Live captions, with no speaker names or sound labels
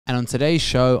And on today's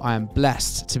show, I am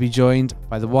blessed to be joined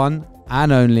by the one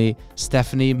and only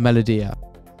Stephanie Melodia.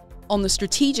 On the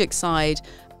strategic side,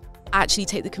 actually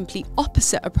take the complete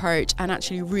opposite approach and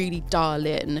actually really dial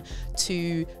in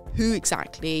to who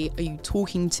exactly are you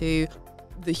talking to,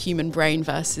 the human brain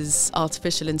versus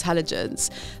artificial intelligence.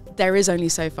 There is only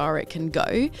so far it can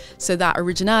go. So that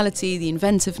originality, the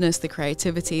inventiveness, the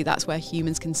creativity, that's where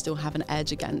humans can still have an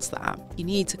edge against that. You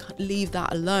need to leave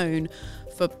that alone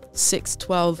for 6,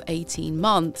 12, 18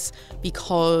 months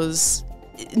because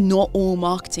not all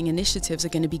marketing initiatives are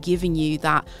going to be giving you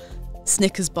that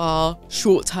Snickers bar,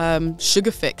 short-term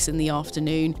sugar fix in the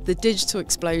afternoon. The digital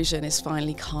explosion is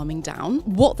finally calming down.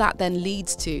 What that then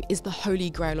leads to is the holy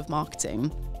grail of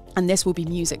marketing. And this will be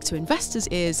music to investors'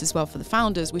 ears as well for the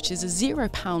founders, which is a £0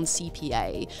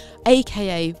 CPA,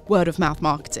 aka word of mouth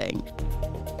marketing.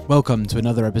 Welcome to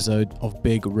another episode of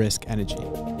Big Risk Energy.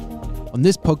 On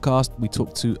this podcast, we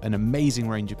talk to an amazing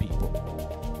range of people.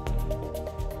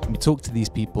 And we talk to these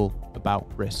people about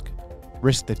risk.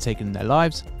 Risk they've taken in their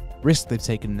lives, risk they've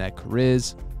taken in their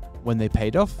careers, when they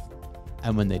paid off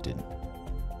and when they didn't.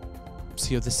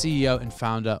 So you're the CEO and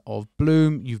founder of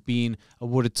Bloom. You've been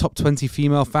awarded top 20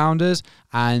 female founders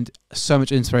and so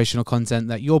much inspirational content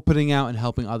that you're putting out and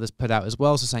helping others put out as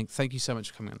well. So saying thank you so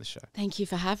much for coming on the show. Thank you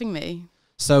for having me.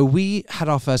 So we had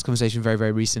our first conversation very,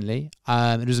 very recently.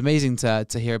 It was amazing to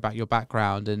hear about your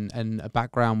background and a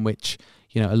background which,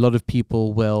 you know, a lot of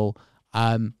people will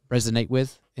resonate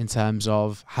with in terms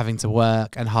of having to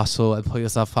work and hustle and pull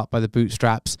yourself up by the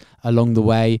bootstraps along the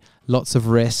way, lots of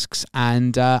risks.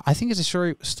 And I think it's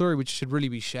a story which should really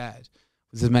be shared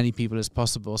with as many people as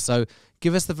possible. So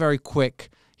give us the very quick,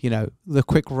 the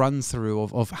quick run through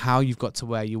of how you've got to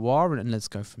where you are, and let's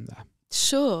go from there.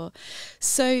 Sure.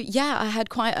 So yeah, I had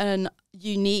quite an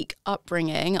unique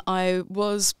upbringing. I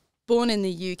was born in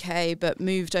the UK, but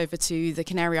moved over to the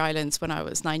Canary Islands when I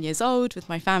was 9 years old with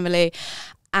my family.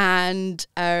 And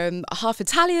half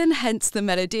Italian, hence the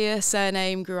Melodia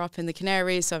surname. Grew up in the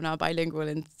Canaries, so I'm now bilingual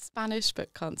in Spanish,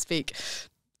 but can't speak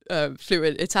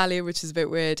fluent Italian, which is a bit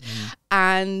weird.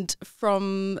 And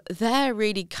from there,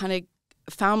 really kind of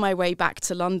found my way back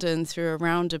to London through a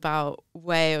roundabout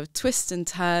way of twists and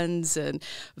turns, and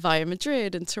via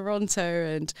Madrid and Toronto,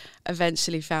 and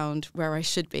eventually found where I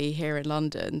should be here in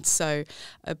London. So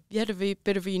a bit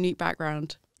of a unique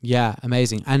background. Yeah,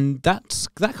 amazing. And that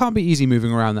can't be easy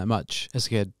moving around that much as a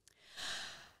kid.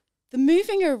 The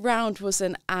moving around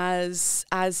wasn't as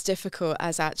difficult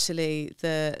as actually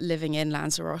the living in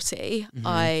Lanzarote.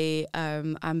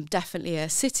 I'm definitely a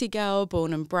city girl,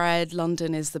 born and bred.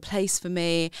 London is the place for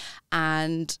me.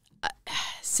 And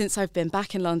since I've been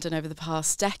back in London over the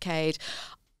past decade,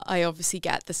 I obviously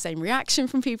get the same reaction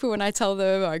from people when I tell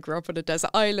them I grew up on a desert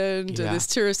island and this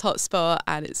tourist hotspot,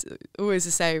 and it's always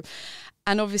the same.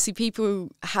 And obviously people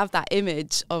have that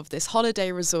image of this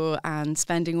holiday resort and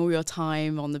spending all your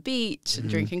time on the beach and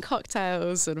drinking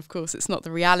cocktails. And of course, it's not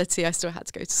the reality. I still had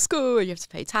to go to school, you have to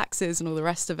pay taxes and all the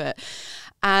rest of it.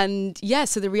 And yeah,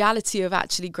 so the reality of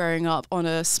actually growing up on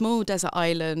a small desert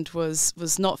island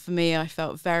was not for me. I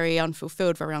felt very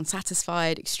unfulfilled, very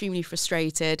unsatisfied, extremely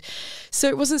frustrated. So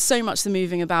it wasn't so much the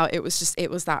moving about, it was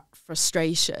that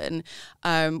frustration.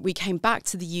 We came back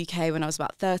to the UK when I was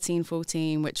about 13,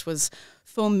 14, which was,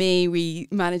 for me, we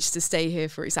managed to stay here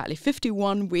for exactly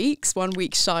 51 weeks, 1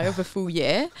 week shy of a full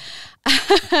year.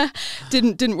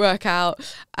 Didn't work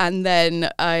out. And then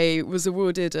I was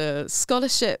awarded a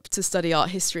scholarship to study art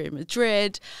history in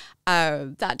Madrid.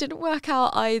 That didn't work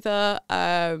out either.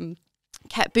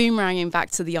 Kept boomeranging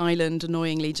back to the island,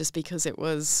 annoyingly, just because it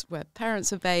was where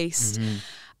parents are based.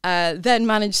 Then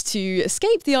managed to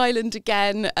escape the island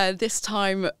again, this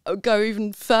time go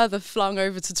even further, flung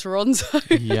over to Toronto.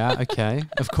 Yeah, okay,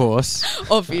 of course.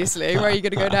 Obviously, where are you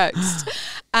going to go next?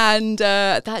 And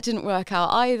that didn't work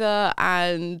out either,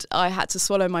 and I had to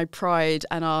swallow my pride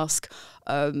and ask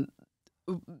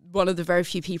one of the very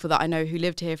few people that I know who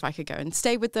lived here if I could go and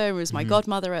stay with them. It was my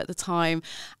godmother at the time,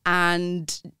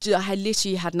 and I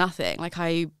literally had nothing. Like,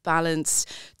 I balanced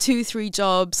 2-3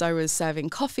 jobs. I was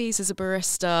serving coffees as a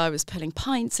barista, I was pulling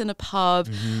pints in a pub,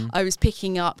 I was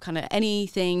picking up kind of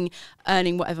anything,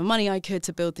 earning whatever money I could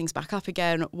to build things back up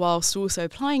again, whilst also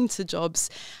applying to jobs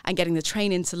and getting the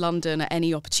train into London at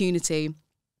any opportunity.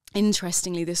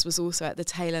 Interestingly, this was also at the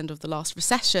tail end of the last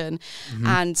recession,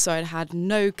 and so I had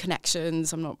no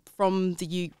connections. I'm not from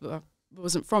the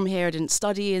wasn't from here. I didn't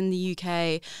study in the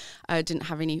UK. I didn't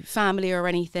have any family or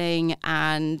anything,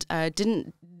 and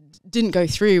didn't didn't go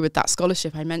through with that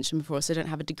scholarship I mentioned before, so I don't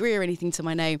have a degree or anything to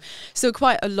my name. So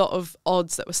quite a lot of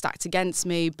odds that were stacked against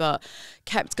me, but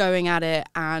kept going at it.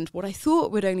 And what I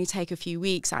thought would only take a few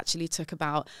weeks actually took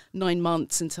about 9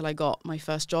 months until I got my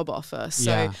first job offer.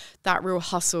 So that real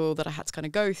hustle that I had to kind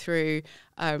of go through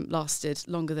lasted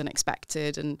longer than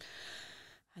expected. And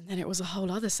then it was a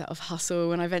whole other set of hustle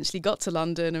when I eventually got to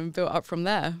London and built up from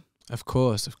there. Of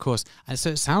course. And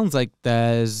so it sounds like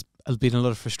there's been a lot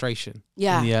of frustration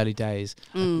in the early days.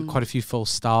 Quite a few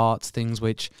false starts, things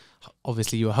which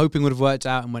obviously you were hoping would have worked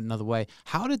out and went another way.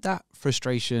 How did that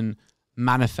frustration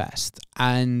manifest?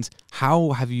 And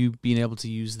how have you been able to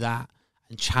use that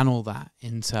and channel that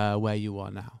into where you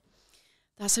are now?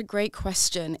 That's a great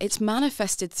question. It's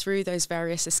manifested through those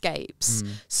various escapes.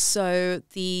 So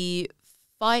the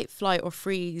fight, flight or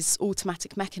freeze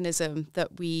automatic mechanism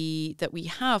that we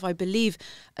have, I believe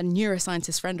a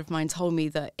neuroscientist friend of mine told me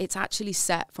that it's actually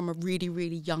set from a really,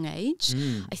 really young age.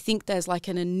 I think there's like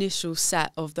an initial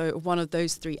set of one of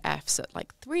those 3 Fs at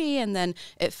like 3, and then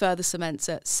it further cements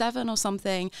at 7 or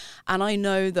something. And I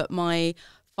know that my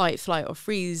fight, flight or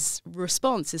freeze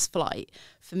response is flight.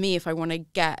 For me, if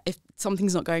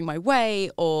something's not going my way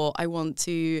or I want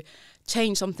to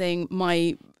change something,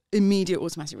 my immediate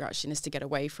automatic reaction is to get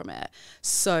away from it.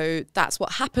 So that's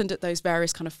what happened at those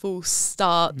various kind of false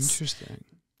starts. Interesting.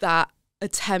 That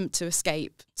attempt to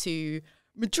escape to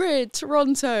Madrid,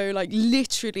 Toronto, like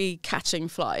literally catching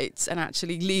flights and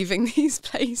actually leaving these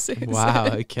places. Wow.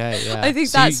 Okay. Yeah. I think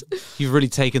so you've really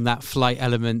taken that flight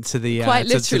element to the quite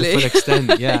literally to the full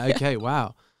extent. Yeah. Okay.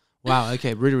 Wow.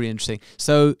 Okay. Really, really interesting.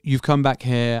 So you've come back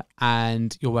here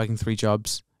and you're working 3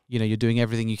 jobs. You know, you're doing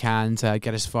everything you can to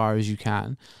get as far as you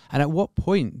can. And at what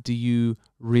point do you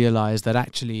realize that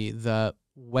actually the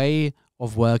way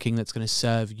of working that's going to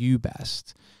serve you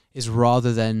best is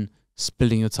rather than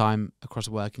splitting your time across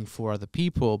working for other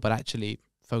people, but actually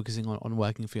focusing on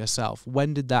working for yourself?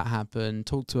 When did that happen?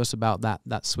 Talk to us about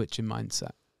that switch in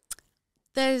mindset.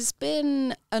 There's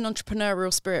been an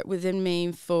entrepreneurial spirit within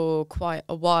me for quite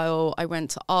a while. I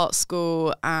went to art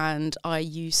school and I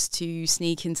used to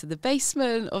sneak into the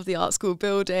basement of the art school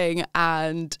building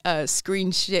and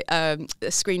screen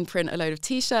print a load of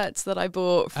T-shirts that I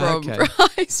bought from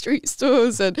high street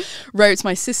stores and roped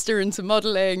my sister into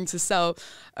modelling to sell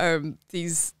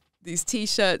these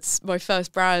T-shirts. My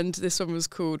first brand, this one was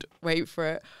called, wait for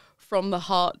it, From the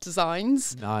Heart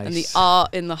Designs. Nice. And the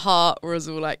art in the heart was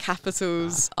all like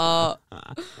capitals, art.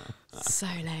 So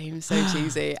lame, so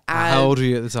cheesy. And how old were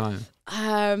you at the time?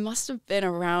 Must have been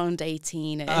around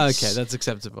 18-ish. Okay, that's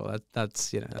acceptable.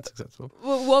 That's acceptable.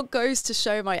 Well, what goes to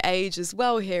show my age as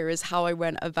well here is how I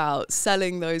went about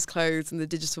selling those clothes and the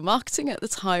digital marketing at the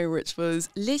time, which was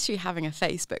literally having a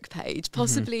Facebook page,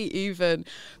 possibly even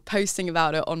posting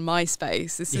about it on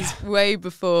MySpace. This is way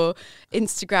before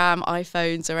Instagram,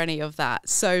 iPhones or any of that.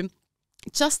 So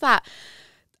just that,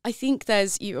 I think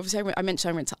obviously I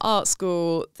mentioned I went to art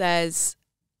school.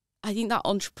 I think that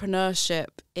entrepreneurship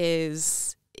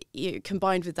is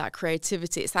combined with that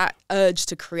creativity. It's that urge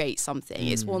to create something.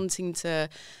 It's wanting to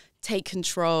take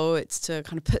control. It's to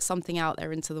kind of put something out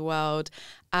there into the world.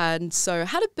 And so I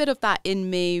had a bit of that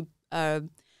in me. And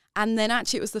then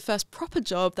actually it was the first proper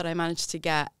job that I managed to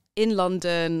get in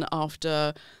London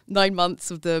after 9 months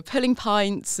of the pulling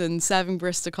pints and serving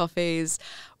barista coffees,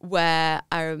 where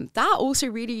that also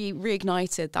really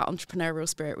reignited that entrepreneurial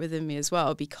spirit within me as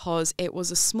well, because it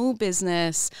was a small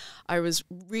business. I was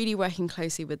really working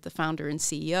closely with the founder and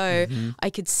CEO. I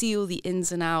could see all the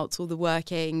ins and outs, all the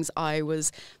workings. I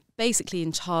was basically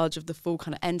in charge of the full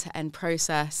kind of end-to-end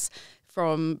process,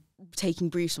 from taking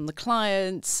briefs from the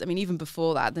clients. I mean, even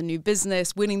before that, the new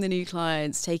business, winning the new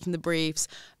clients, taking the briefs,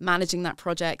 managing that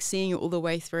project, seeing it all the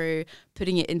way through,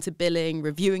 putting it into billing,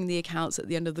 reviewing the accounts at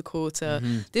the end of the quarter.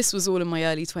 This was all in my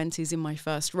early 20s in my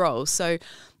first role. So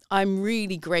I'm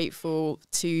really grateful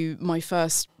to my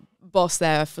first boss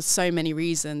there for so many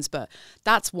reasons, but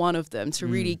that's one of them, to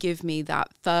really give me that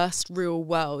first real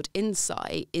world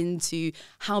insight into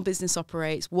how business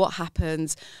operates, what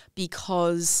happens,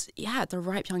 because at the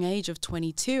ripe young age of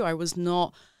 22, I was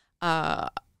not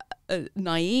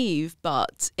naive,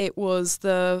 but it was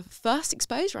the first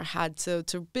exposure I had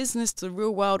to business, to the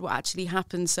real world, what actually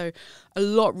happened. So a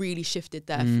lot really shifted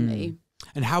there for me.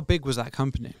 And how big was that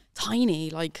company? Tiny,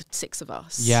 like 6 of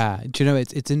us. Yeah. Do you know,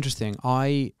 it's interesting.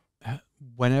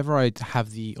 Whenever I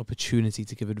have the opportunity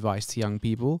to give advice to young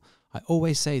people, I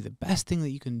always say the best thing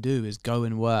that you can do is go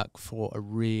and work for a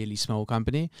really small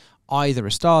company, either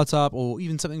a startup or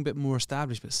even something a bit more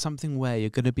established, but something where you're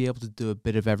going to be able to do a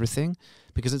bit of everything,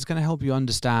 because it's going to help you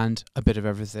understand a bit of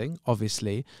everything,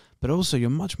 obviously, but also you're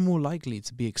much more likely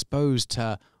to be exposed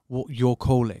to what your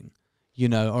calling, you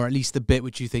know, or at least the bit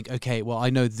which you think, okay, well, I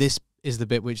know this is the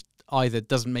bit which either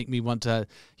doesn't make me want to,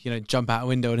 you know, jump out a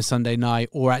window on a Sunday night,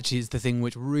 or actually it's the thing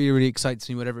which really, really excites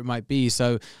me, whatever it might be.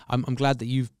 So I'm glad that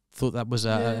you've thought that was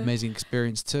an amazing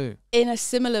experience too. In a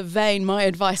similar vein, my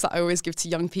advice that I always give to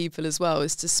young people as well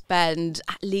is to spend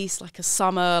at least like a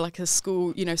summer, like a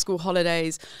school, you know, school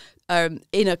holidays,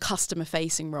 in a customer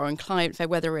facing role and client fair,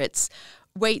 whether it's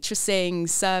waitressing,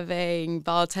 serving,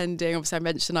 bartending. Obviously I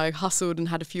mentioned I hustled and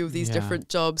had a few of these different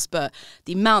jobs, but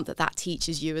the amount that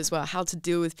teaches you as well, how to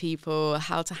deal with people,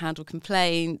 how to handle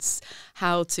complaints,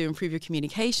 how to improve your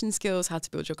communication skills, how to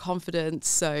build your confidence.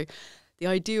 So the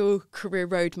ideal career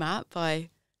roadmap by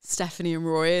Stephanie and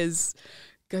Roy is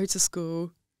go to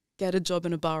school, get a job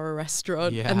in a bar or a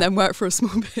restaurant, and then work for a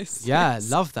small business. Yeah,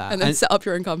 love that. And then set up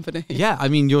your own company. Yeah, I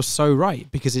mean, you're so right,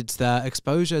 because it's the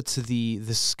exposure to the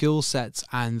skill sets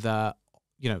and the,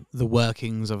 you know, the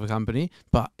workings of a company,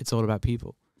 but it's all about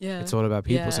people. Yeah. It's all about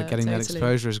people. So getting that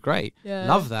exposure is great. Yeah.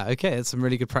 Love that. Okay, that's some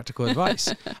really good practical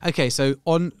advice. Okay, so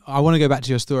I want to go back to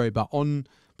your story, but on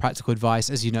practical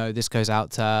advice, as you know, this goes out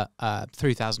to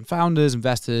 3,000 founders,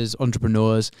 investors,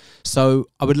 entrepreneurs. So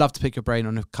I would love to pick your brain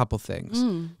on a couple things.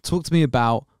 Talk to me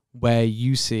about where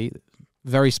you see,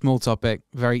 very small topic,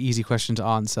 very easy question to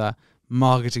answer,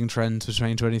 marketing trends for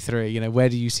 2023. You know, where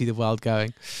do you see the world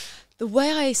going? The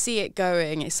way I see it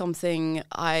going is something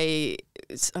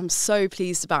I'm so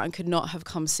pleased about and could not have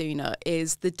come sooner,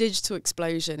 is the digital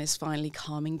explosion is finally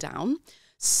calming down.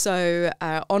 So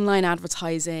online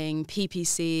advertising,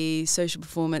 PPC, social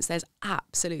performance, there's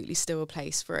absolutely still a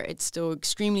place for it. It's still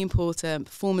extremely important.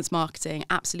 Performance marketing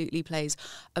absolutely plays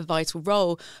a vital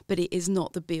role, but it is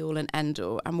not the be-all and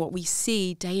end-all. And what we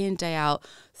see day in, day out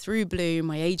through Bloom,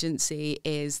 my agency,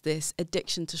 is this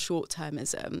addiction to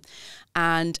short-termism.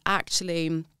 And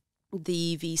actually,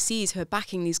 the VCs who are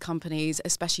backing these companies,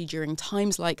 especially during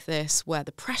times like this where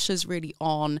the pressure's really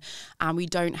on and we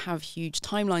don't have huge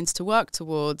timelines to work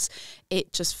towards,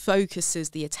 it just focuses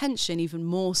the attention even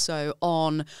more so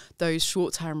on those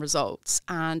short-term results.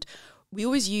 And we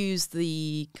always use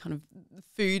the kind of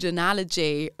food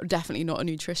analogy, definitely not a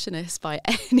nutritionist by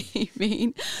any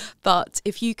mean, but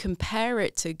if you compare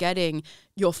it to getting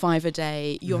your 5 a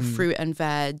day, your fruit and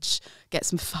veg, get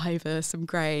some fiber, some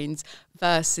grains,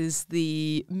 versus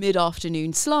the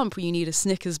mid-afternoon slump where you need a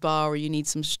Snickers bar or you need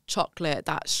some chocolate,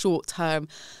 that short-term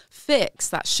fix,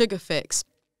 that sugar fix,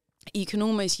 you can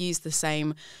almost use the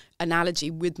same analogy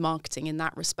with marketing in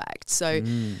that respect. So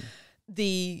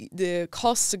the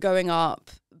costs are going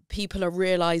up. People are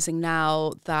realizing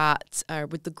now that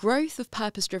with the growth of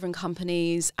purpose-driven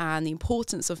companies and the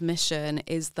importance of mission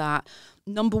is that,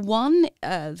 number one,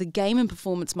 the game in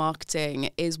performance marketing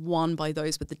is won by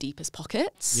those with the deepest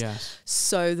pockets. Yes.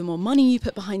 So the more money you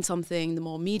put behind something, the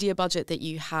more media budget that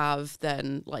you have,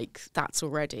 then like that's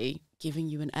already giving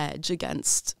you an edge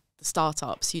against the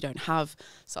startups who don't have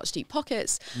such deep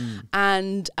pockets.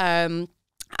 And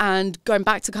going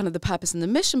back to kind of the purpose and the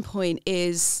mission point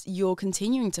is you're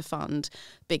continuing to fund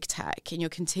big tech and you're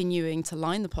continuing to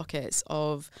line the pockets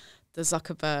of the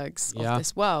Zuckerbergs of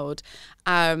this world.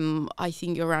 I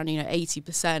think around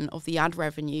 80% of the ad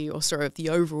revenue, or sorry, of the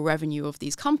overall revenue of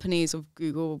these companies, of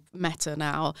Google, Meta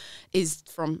now, is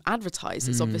from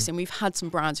advertisers, obviously. And we've had some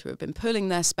brands who have been pulling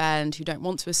their spend, who don't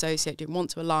want to associate, don't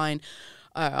want to align.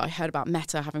 I heard about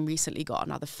Meta having recently got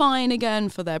another fine again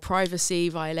for their privacy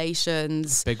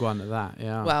violations. Big one at that,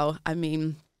 yeah. Well, I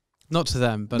mean, not to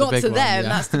them, but not a big to one, them. yeah.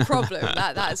 That's the problem.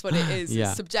 That is what it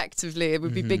is. Subjectively, it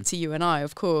would be big to you and I,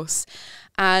 of course.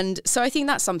 And so I think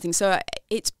that's something. So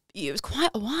it was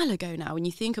quite a while ago now when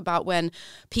you think about when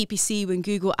PPC, when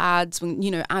Google Ads, when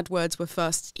AdWords were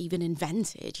first even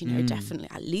invented. Definitely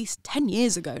at least 10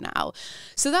 years ago now.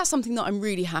 So that's something that I'm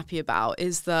really happy about,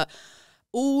 is that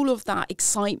all of that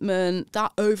excitement,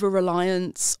 that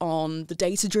over-reliance on the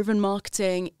data-driven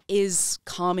marketing is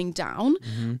calming down.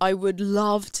 I would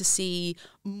love to see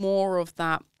more of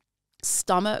that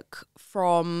stomach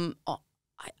from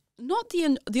not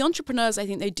the entrepreneurs. I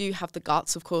think they do have the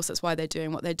guts, of course, that's why they're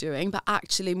doing what they're doing, but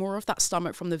actually more of that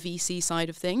stomach from the VC side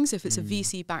of things. If it's a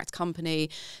VC-backed company,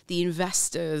 the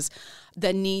investors,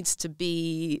 there needs to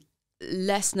be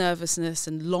less nervousness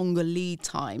and longer lead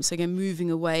time. So again, moving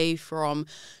away from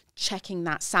checking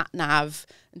that sat nav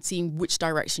and seeing which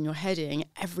direction you're heading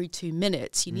every 2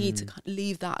 minutes. You need to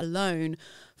leave that alone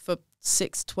for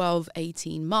 6, 12,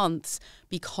 18 months,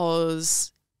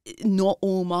 because not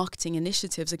all marketing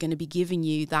initiatives are going to be giving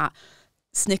you that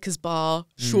Snickers bar,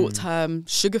 short-term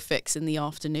sugar fix in the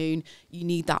afternoon. You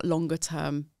need that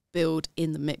longer-term build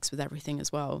in the mix with everything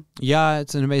as well. Yeah,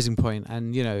 it's an amazing point.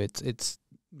 And, it's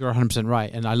you're 100%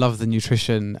 right. And I love the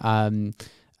nutrition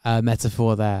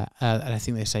metaphor there. And I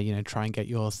think they say, try and get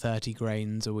your 30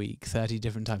 grains a week, 30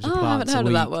 different types of plants I haven't a heard week.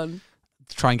 of that one.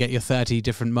 Try and get your 30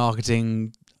 different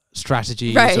marketing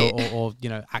strategies Right. or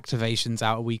activations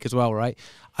out a week as well, right?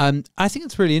 I think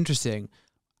it's really interesting.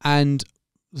 And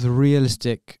the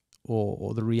realistic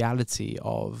or the reality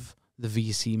of the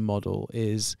VC model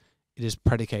is it is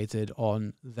predicated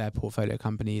on their portfolio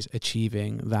companies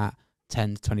achieving that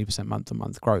 10 to 20%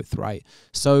 month-to-month growth, right?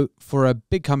 So for a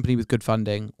big company with good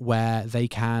funding where they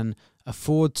can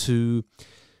afford to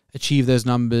achieve those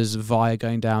numbers via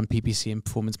going down PPC and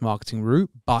performance marketing route,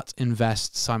 but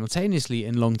invest simultaneously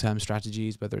in long-term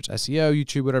strategies, whether it's SEO,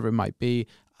 YouTube, whatever it might be,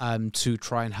 to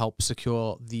try and help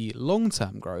secure the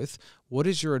long-term growth, what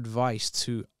is your advice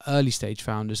to early-stage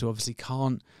founders who obviously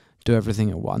can't do everything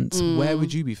at once? Where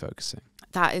would you be focusing?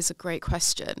 That is a great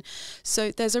question.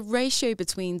 So there's a ratio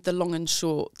between the long and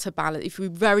short to balance. If we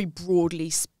very broadly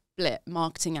split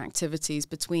marketing activities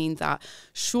between that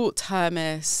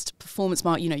short-termist performance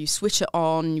you switch it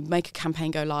on, you make a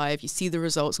campaign go live, you see the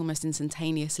results almost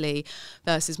instantaneously,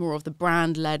 versus more of the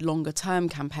brand-led longer-term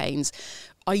campaigns.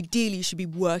 Ideally, you should be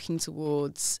working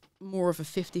towards more of a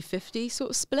 50-50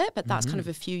 sort of split, but that's kind of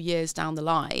a few years down the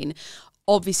line.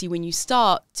 Obviously, when you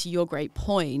start, to your great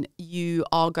point, you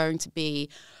are going to be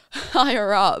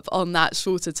higher up on that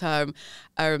shorter term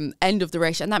end of the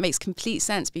ratio. And that makes complete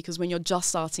sense because when you're just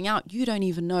starting out, you don't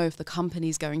even know if the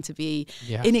company's going to be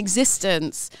in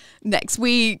existence next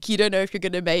week. You don't know if you're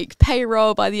going to make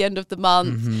payroll by the end of the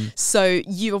month. So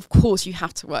you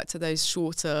have to work to those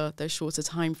shorter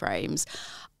time frames.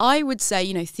 I would say,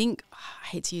 I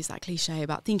hate to use that cliche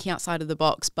about thinking outside of the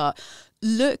box, but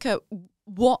look at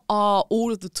what are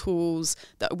all of the tools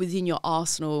that are within your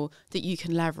arsenal that you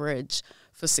can leverage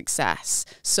for success.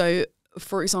 So,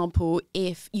 for example,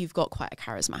 if you've got quite a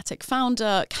charismatic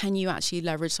founder, can you actually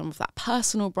leverage some of that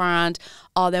personal brand?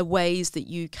 Are there ways that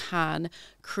you can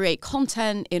create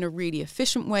content in a really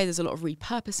efficient way? There's a lot of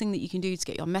repurposing that you can do to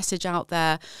get your message out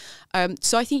there.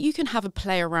 So I think you can have a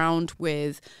play around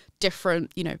with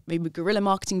different, maybe guerrilla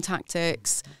marketing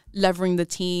tactics, leveraging the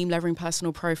team, leveraging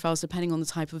personal profiles, depending on the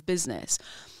type of business.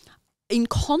 In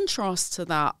contrast to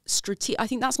that, I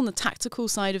think that's on the tactical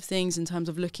side of things in terms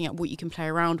of looking at what you can play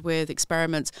around with,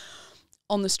 experiments.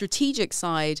 On the strategic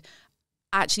side,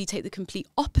 actually take the complete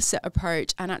opposite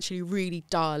approach and actually really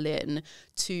dial in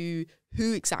to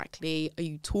who exactly are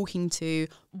you talking to,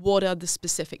 what are the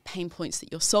specific pain points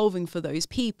that you're solving for those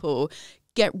people.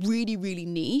 Get really, really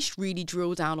niche, really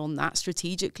drill down on that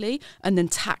strategically, and then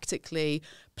tactically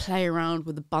play around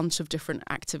with a bunch of different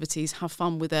activities, have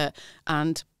fun with it,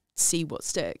 and see what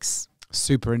sticks.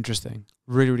 Super interesting.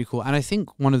 Really, really cool. And I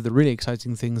think one of the really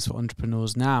exciting things for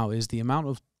entrepreneurs now is the amount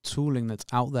of tooling that's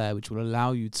out there, which will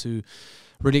allow you to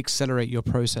really accelerate your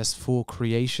process for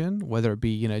creation, whether it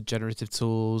be, generative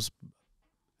tools.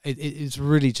 It's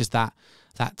really just that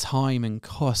time and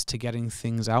cost to getting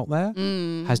things out there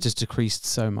has just decreased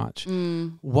so much.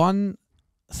 One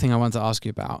thing I want to ask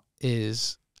you about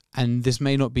is, and this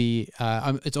may not be,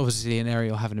 it's obviously an area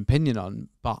you'll have an opinion on,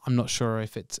 but I'm not sure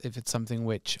if it's something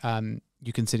which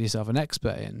you consider yourself an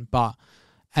expert in, but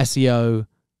SEO,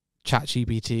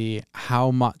 ChatGPT,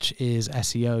 how much is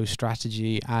SEO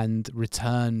strategy and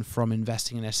return from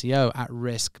investing in SEO at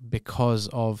risk because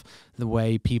of the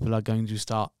way people are going to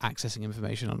start accessing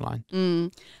information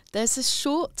online? There's a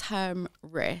short-term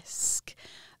risk.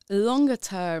 Longer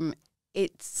term,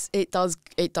 it does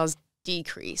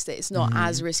decrease. It's not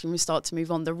as risky when we start to move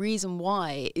on. The reason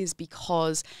why is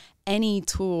because any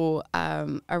tool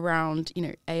around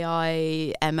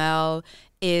AI, ML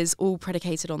is all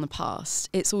predicated on the past.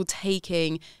 It's all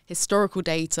taking historical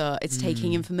data, it's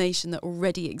taking information that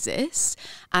already exists,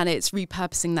 and it's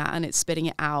repurposing that and it's spitting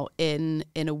it out in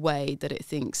a way that it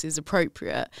thinks is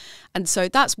appropriate. And so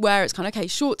that's where it's kind of, okay,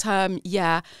 short term,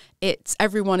 it's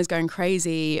everyone is going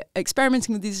crazy,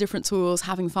 experimenting with these different tools,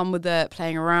 having fun with it,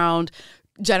 playing around,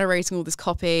 generating all this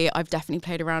copy. I've definitely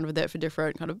played around with it for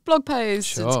different kind of blog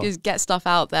posts to get stuff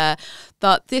out there.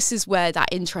 But this is where that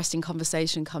interesting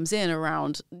conversation comes in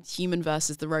around human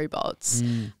versus the robots,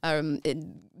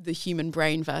 the human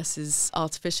brain versus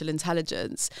artificial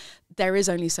intelligence. There is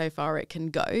only so far it can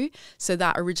go. So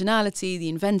that originality, the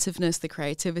inventiveness, the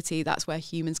creativity, that's where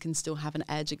humans can still have an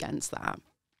edge against that.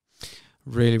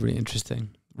 Really, really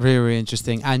interesting. Really, really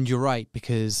interesting. And you're right,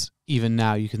 because even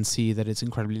now you can see that it's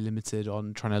incredibly limited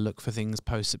on trying to look for things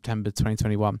post September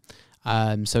 2021.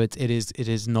 So it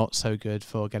is not so good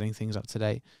for getting things up to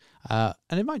date. And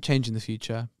it might change in the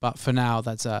future, but for now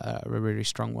that's a really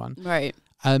strong one. Right.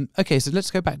 Okay, so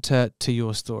let's go back to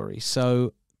your story.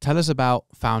 So tell us about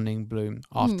founding Bloom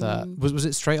after, was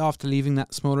it straight after leaving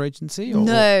that smaller agency? Or?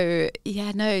 No.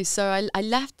 So I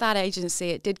left that agency.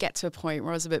 It did get to a point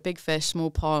where I was a bit big fish,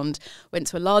 small pond, went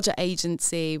to a larger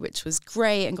agency, which was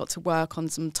great, and got to work on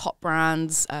some top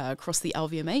brands across the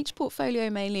LVMH portfolio,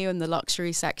 mainly in the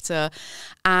luxury sector.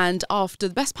 And after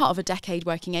the best part of a decade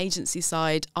working agency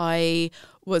side, I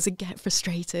was again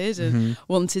frustrated and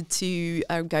wanted to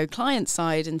go client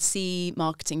side and see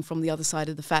marketing from the other side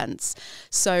of the fence.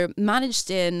 So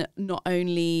managed in not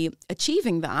only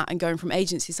achieving that and going from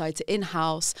agency side to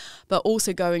in-house, but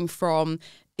also going from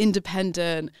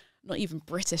independent, not even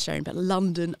British owned, but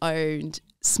London owned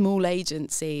small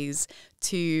agencies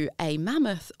to a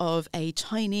mammoth of a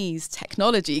Chinese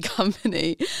technology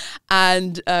company.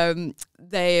 And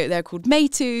they're called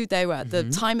Meitu. They were at the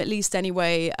time, at least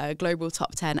anyway, a global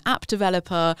top 10 app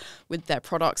developer with their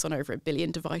products on over 1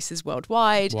 billion devices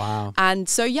worldwide. Wow. And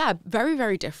so, yeah, very,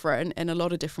 very different in a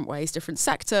lot of different ways, different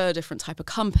sector, different type of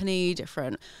company,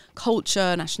 different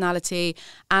culture, nationality.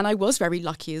 And I was very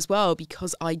lucky as well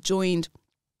because I joined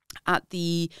at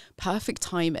the perfect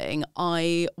timing.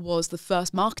 I was the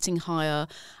first marketing hire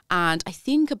and I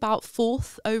think about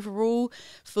 4th overall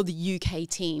for the UK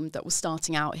team that was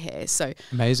starting out here. So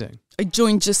amazing. I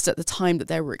joined just at the time that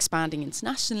they were expanding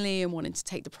internationally and wanting to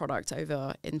take the product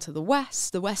over into the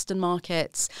Western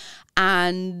markets.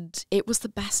 And it was the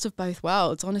best of both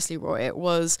worlds, honestly, Roy. It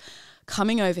was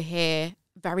coming over here,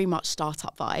 very much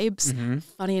startup vibes.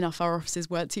 Funny enough, our offices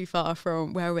weren't too far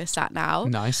from where we're sat now.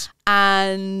 Nice.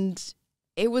 And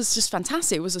it was just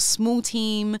fantastic. It was a small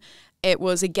team. It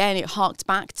was, again, it harked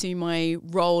back to my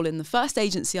role in the first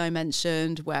agency I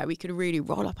mentioned, where we could really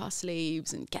roll up our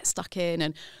sleeves and get stuck in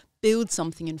and build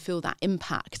something and feel that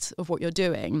impact of what you're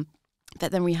doing.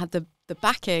 But then we had the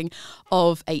backing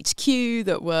of HQ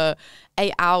that were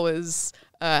 8 hours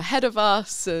ahead of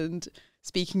us and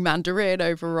speaking Mandarin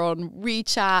over on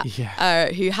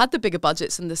WeChat, who had the bigger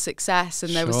budgets and the success,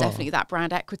 and there was definitely that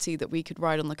brand equity that we could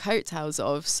ride on the coattails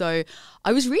of. So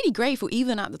I was really grateful.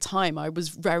 Even at the time, I was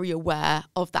very aware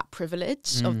of that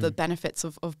privilege, of the benefits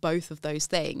of both of those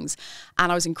things.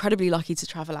 And I was incredibly lucky to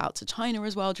travel out to China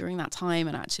as well during that time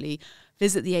and actually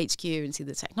visit the HQ and see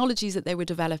the technologies that they were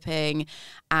developing,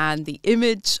 and the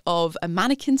image of a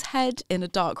mannequin's head in a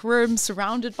dark room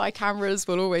surrounded by cameras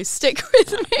will always stick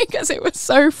with me because it was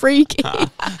so freaky.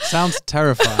 Sounds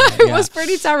terrifying. It was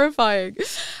pretty terrifying.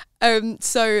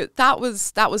 So that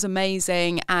was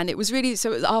amazing. And it was really,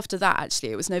 so it was after that,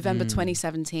 actually, it was November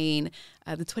 2017,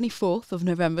 the 24th of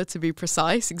November to be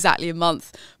precise, exactly a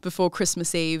month before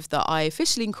Christmas Eve, that I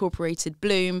officially incorporated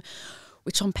Bloom,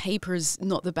 which on paper is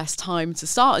not the best time to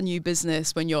start a new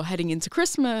business when you're heading into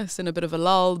Christmas and a bit of a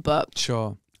lull. But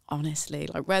sure, honestly,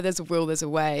 like where there's a will, there's a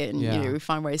way. And, you know, we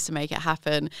find ways to make it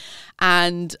happen.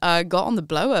 And got on the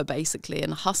blower, basically,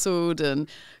 and hustled and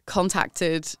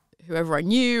contacted whoever I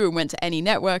knew and went to any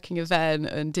networking event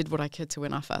and did what I could to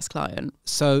win our first client.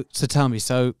 So tell me,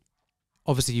 so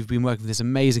obviously you've been working with this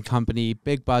amazing company,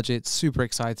 big budget, super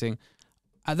exciting.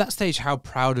 At that stage, how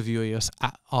proud of you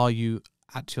are you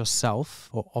at yourself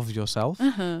or of yourself?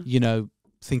 You know,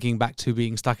 thinking back to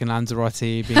being stuck in Lanzarote,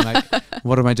 being like,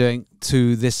 what am I doing,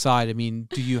 to this side? I mean,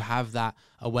 do you have that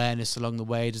awareness along the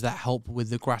way? Does that help with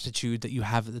the gratitude that you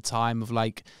have at the time of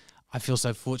like, I feel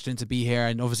so fortunate to be here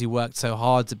and obviously worked so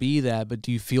hard to be there, but do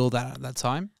you feel that at that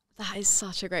time? That is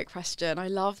such a great question. I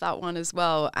love that one as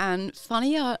well. And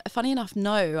funny enough,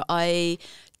 no, I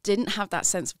didn't have that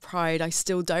sense of pride. I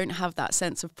still don't have that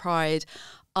sense of pride.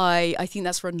 I think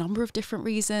that's for a number of different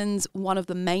reasons. One of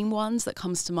the main ones that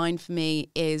comes to mind for me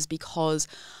is because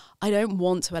I don't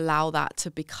want to allow that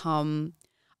to become,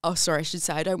 I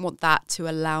don't want that to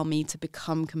allow me to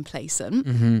become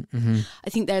complacent. I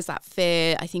think there's that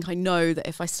fear. I think I know that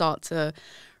if I start to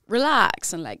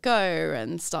relax and let go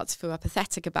and start to feel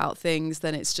apathetic about things,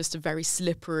 then it's just a very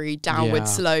slippery downward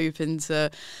slope into...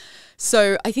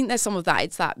 So I think there's some of that.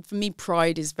 It's that, for me,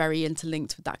 pride is very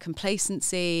interlinked with that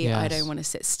complacency. Yes. I don't want to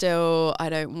sit still.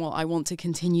 I want to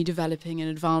continue developing and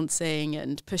advancing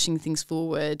and pushing things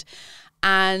forward.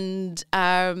 And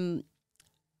I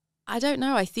don't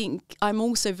know. I think I'm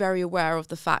also very aware of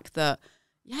the fact that,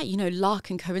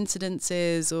 luck and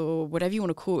coincidences, or whatever you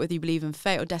want to call it, whether you believe in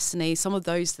fate or destiny, some of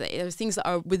those things that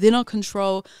are within our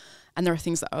control, and there are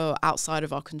things that are outside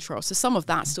of our control. So some of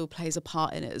that still plays a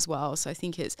part in it as well. So I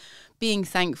think it's being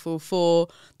thankful for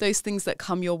those things that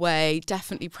come your way,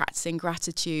 definitely practicing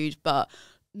gratitude, but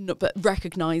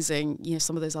recognizing,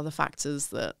 some of those other factors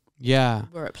that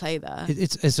were at play there.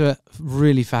 It's a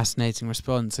really fascinating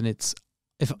response. And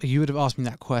if you would have asked me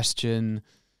that question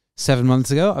 7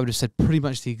 months ago, I would have said pretty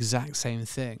much the exact same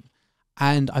thing.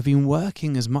 And I've been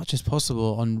working as much as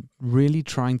possible on really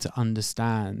trying to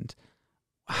understand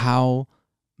how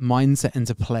mindset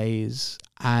interplays,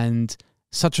 and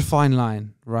such a fine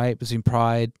line, right, between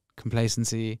pride,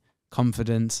 complacency,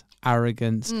 confidence,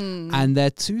 arrogance, and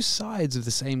they're two sides of the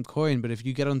same coin. But if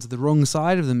you get onto the wrong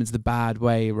side of them, it's the bad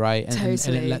way, right? And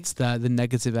it lets the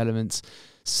negative elements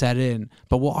set in.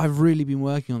 But what I've really been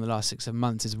working on the last 6-7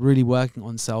 months is really working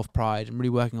on self-pride and really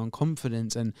working on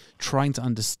confidence and trying to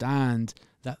understand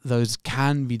that those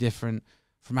can be different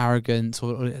from arrogance,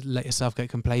 or let yourself get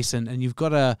complacent. And you've got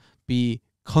to be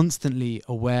constantly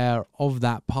aware of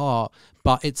that part.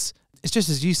 But it's just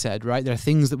as you said, right? There are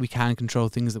things that we can control,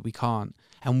 things that we can't.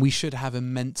 And we should have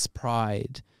immense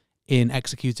pride in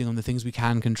executing on the things we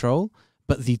can control,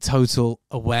 but the total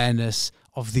awareness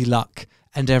of the luck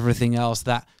and everything else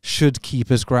that should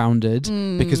keep us grounded,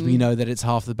 because we know that it's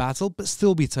half the battle, but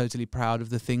still be totally proud of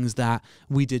the things that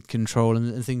we did control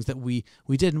and the things that we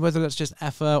did, and whether that's just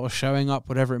effort or showing up,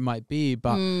 whatever it might be.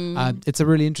 But it's a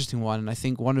really interesting one. And I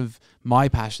think one of my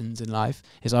passions in life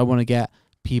is I want to get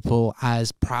people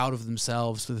as proud of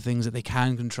themselves for the things that they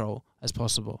can control as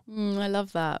possible. I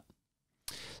love that.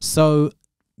 So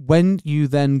when you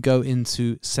then go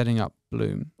into setting up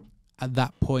Bloom, at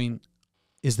that point,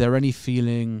 is there any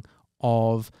feeling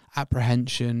of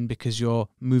apprehension because you're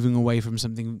moving away from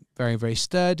something very, very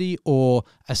sturdy? Or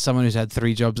as someone who's had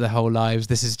 3 jobs their whole lives,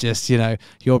 this is just,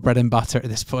 your bread and butter at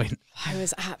this point? I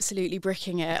was absolutely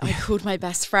bricking it. I called my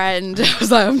best friend. I was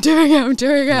like, I'm doing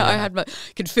it. Yeah.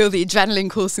 Could feel the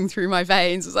adrenaline coursing through my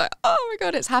veins. I was like, oh my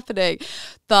God, it's happening.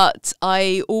 But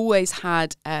I always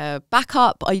had a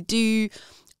backup.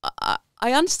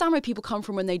 I understand where people come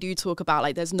from when they do talk about,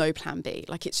 like, there's no plan B.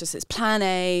 Like, it's plan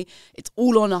A, it's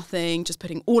all or nothing, just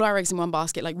putting all our eggs in one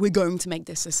basket. Like, we're going to make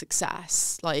this a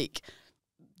success. Like,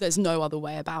 there's no other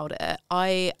way about it.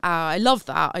 I love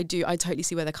that. I totally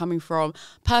see where they're coming from.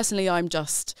 Personally, I'm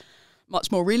just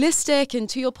much more realistic. And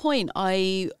to your point,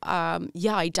 I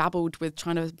dabbled with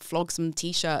trying to flog some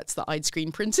T-shirts that I'd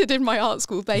screen printed in my art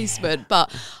school basement.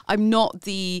 But I'm not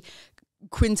the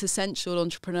quintessential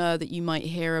entrepreneur that you might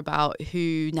hear about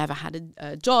who never had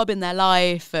a job in their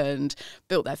life and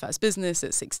built their first business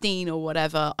at 16 or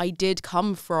whatever. I did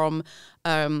come from,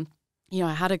 I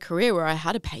had a career where I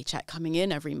had a paycheck coming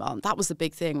in every month. That was the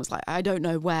big thing, was like, I don't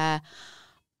know where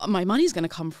my money's going to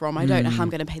come from. I don't know how I'm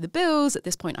going to pay the bills. At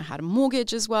this point, I had a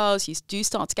mortgage as well. So you do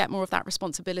start to get more of that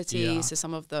responsibility. Yeah. So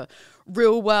some of the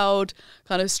real world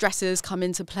kind of stresses come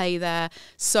into play there.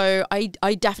 So I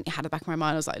definitely had it back in my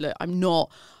mind. I was like, look, I'm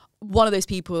not one of those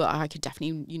people that I could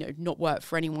definitely, not work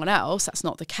for anyone else. That's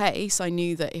not the case. I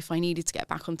knew that if I needed to get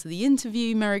back onto the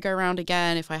interview merry-go-round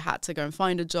again, if I had to go and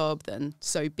find a job, then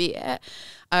so be it.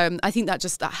 I think that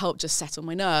helped just settle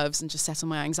my nerves and just settle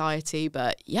my anxiety.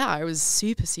 But yeah, I was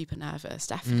super, super nervous,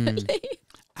 definitely.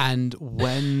 And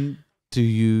when do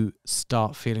you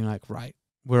start feeling like, right,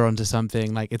 we're onto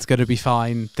something, like it's going to be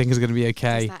fine, things are going to be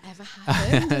okay? Does that ever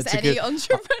happen? Does any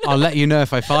entrepreneur? I'll let you know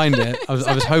if I find it. I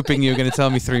was hoping you were going to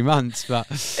tell me 3 months, but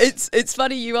it's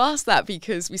funny you asked that,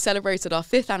 because we celebrated our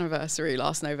 5th anniversary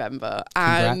last November.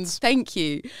 And congrats. Thank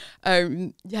you.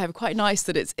 Quite nice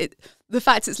that the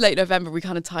fact it's late November, we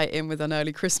kind of tie it in with an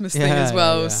early Christmas thing as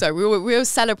well. Yeah. So we'll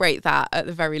celebrate that at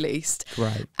the very least.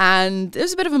 Right. And it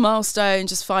was a bit of a milestone,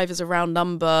 just 5 is a round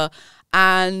number.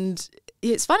 And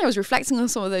it's funny, I was reflecting on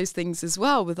some of those things as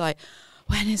well, with like,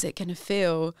 when is it going to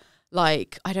feel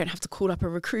like I don't have to call up a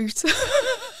recruiter?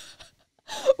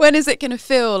 When is it going to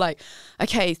feel like,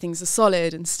 okay, things are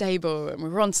solid and stable and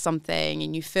we're on something,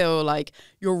 and you feel like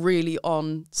you're really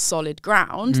on solid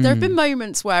ground? There have been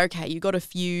moments where, okay, you got a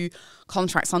few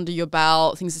contracts under your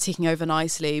belt, things are ticking over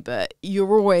nicely, but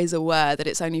you're always aware that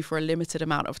it's only for a limited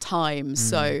amount of time.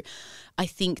 So I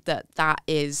think that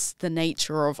is the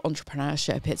nature of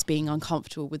entrepreneurship. It's being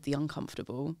uncomfortable with the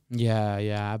uncomfortable. Yeah,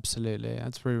 absolutely.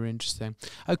 That's really, really interesting.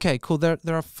 Okay, cool. There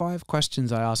are 5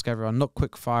 questions I ask everyone, not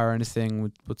quick fire or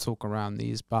anything. We'll talk around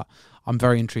these, but I'm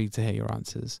very intrigued to hear your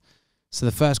answers. So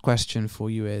the first question for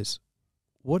you is,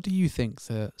 what do you think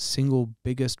the single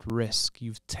biggest risk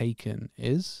you've taken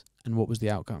is, and what was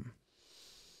the outcome?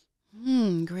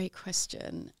 Great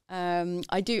question.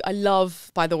 I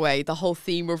love, by the way, the whole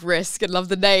theme of risk, and love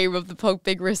the name of the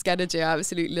Big Risk Energy. I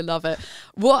absolutely love it.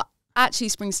 What actually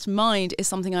springs to mind is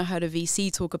something I heard a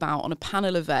VC talk about on a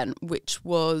panel event, which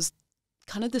was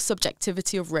kind of the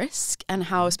subjectivity of risk, and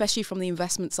how, especially from the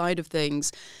investment side of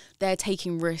things, they're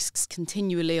taking risks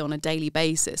continually on a daily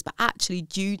basis. But actually,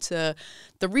 due to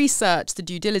the research, the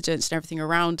due diligence and everything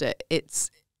around it,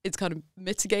 it's kind of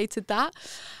mitigated that.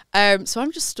 So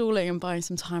I'm just stalling and buying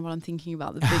some time while I'm thinking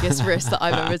about the biggest risk that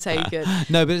I've ever taken.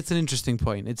 No, but it's an interesting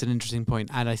point.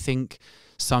 And I think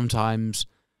sometimes,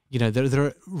 you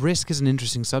know, risk is an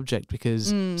interesting subject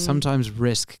because sometimes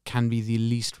risk can be the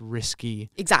least risky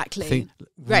thing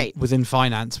within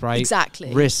finance, right?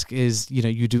 Exactly. Risk is, you know,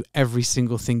 you do every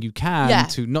single thing you can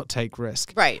to not take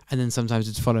risk. Right. And then sometimes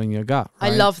it's following your gut,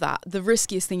 right? I love that. The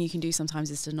riskiest thing you can do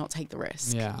sometimes is to not take the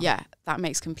risk. Yeah, that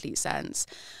makes complete sense.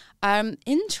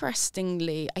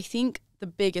 Interestingly, I think the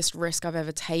biggest risk I've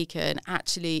ever taken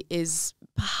actually is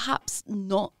perhaps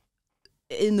not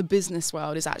in the business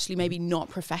world, is actually maybe not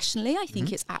professionally. I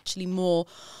think it's actually more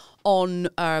on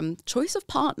choice of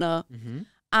partner.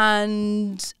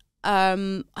 And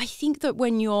I think that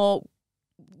when you're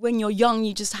young,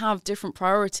 you just have different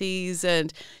priorities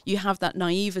and you have that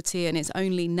naivety, and it's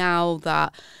only now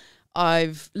that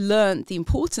I've learned the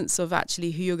importance of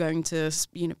actually who you're going to,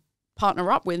 you know,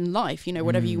 partner up with in life, you know,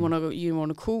 whatever you want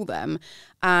to call them.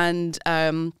 And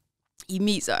you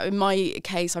meet, so in my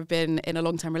case, I've been in a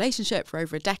long-term relationship for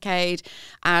over a decade,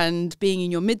 and being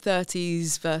in your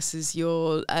mid-30s versus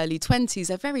your early 20s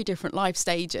are very different life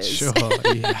stages. Sure,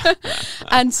 yeah.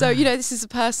 And so, you know, this is a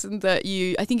person that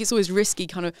I think it's always risky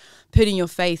kind of putting your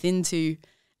faith into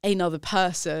another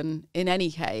person in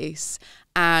any case.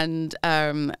 And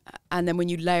then when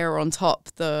you layer on top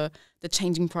the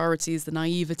changing priorities, the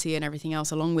naivety and everything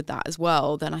else along with that as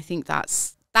well, then I think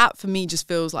that for me just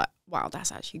feels like, wow,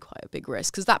 that's actually quite a big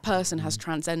risk, because that person has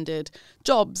transcended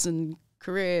jobs and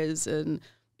careers and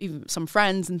even some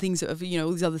friends and things that have, you know,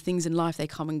 all these other things in life, they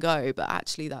come and go. But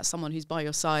actually that's someone who's by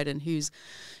your side and who's,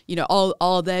 you know,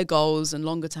 are their goals and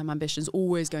longer term ambitions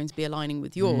always going to be aligning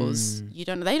with yours. They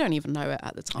don't even know it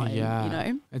at the time, you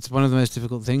know? It's one of the most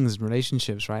difficult things in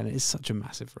relationships, right? And it is such a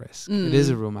massive risk. It is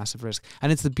a real massive risk. And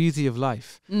it's the beauty of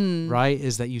life, right?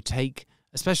 Is that you take,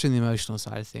 especially in the emotional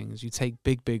side of things, you take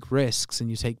big risks and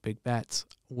you take big bets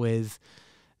with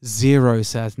zero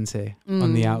certainty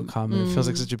on the outcome. And it feels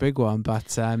like such a big one,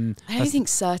 but I don't think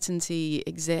certainty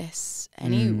exists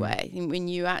anyway. I think when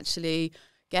you actually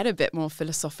get a bit more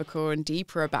philosophical and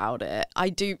deeper about it, I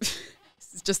do.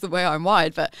 It's just the way I'm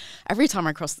wired, but every time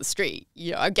I cross the street,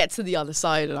 you know, I get to the other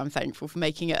side and I'm thankful for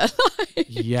making it alive.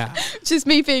 Yeah. Just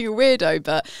me being a weirdo,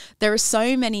 but there are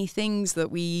so many things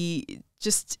that we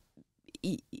just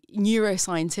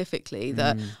neuroscientifically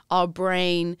that our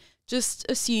brain just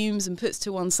assumes and puts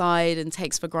to one side and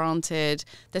takes for granted.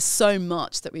 There's so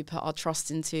much that we put our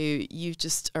trust into. You've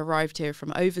just arrived here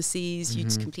from overseas. You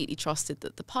just completely trusted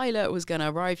that the pilot was going to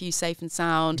arrive you safe and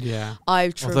sound. Yeah.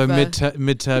 Although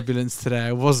mid turbulence today,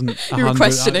 I wasn't. You were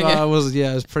questioning it. I was.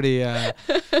 Yeah, I was pretty.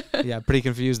 Pretty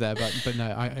confused there. But no,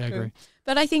 I agree.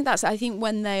 But I think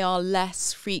when they are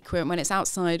less frequent, when it's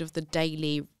outside of the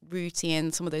daily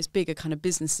routine, some of those bigger kind of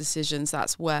business decisions,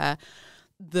 that's where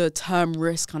the term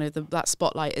risk, kind of that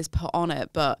spotlight is put on it.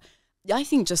 But I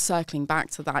think just circling back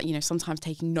to that, you know, sometimes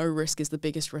taking no risk is the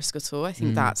biggest risk at all. I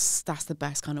think that's the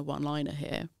best kind of one-liner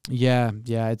here. Yeah,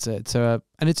 it's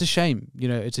a shame. You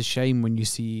know, it's a shame when you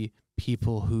see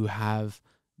people who have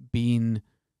been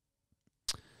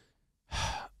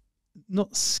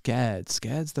not scared's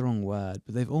the wrong word,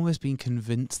 but they've almost been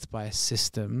convinced by a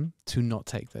system to not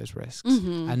take those risks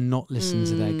and not listen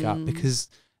to their gut, because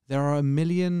there are a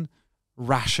million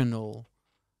rational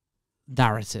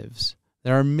narratives.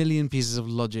 There are a million pieces of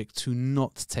logic to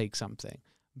not take something.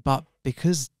 But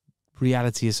because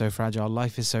reality is so fragile,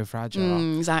 life is so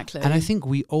fragile. Exactly. And I think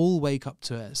we all wake up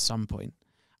to it at some point.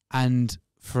 And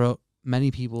for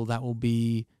many people, that will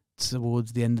be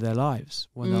towards the end of their lives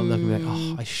when they'll look and be like,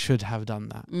 oh, I should have done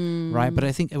that. Right. But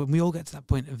I think we all get to that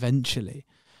point eventually.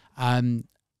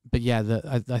 But yeah,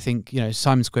 I think, you know,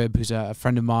 Simon Squibb, who's a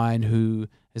friend of mine who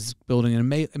is building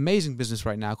an amazing business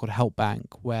right now called Help Bank,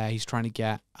 where he's trying to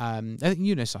get, I think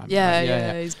you know Simon. Yeah, right?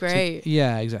 yeah, he's great. So,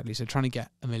 yeah, exactly. So trying to get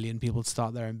 1 million people to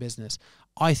start their own business.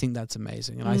 I think that's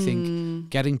amazing. And I think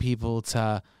getting people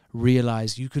to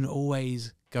realize you can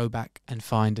always go back and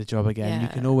find a job again. You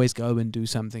can always go and do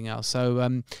something else.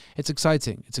 So it's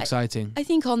exciting. It's exciting. I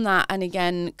think on that, and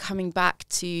again, coming back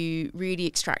to really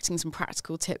extracting some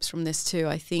practical tips from this too,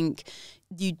 I think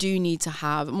you do need to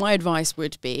have, my advice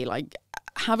would be like,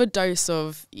 have a dose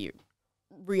of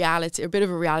reality, a bit of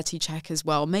a reality check as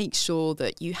well. Make sure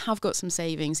that you have got some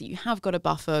savings, that you have got a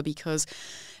buffer, because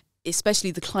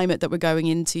especially the climate that we're going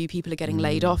into, people are getting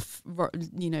laid off,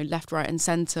 you know, left, right and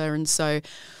centre. And so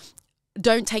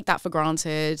don't take that for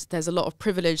granted. There's a lot of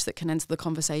privilege that can enter the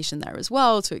conversation there as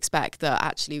well, to expect that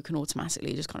actually you can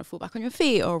automatically just kind of fall back on your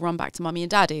feet or run back to mummy and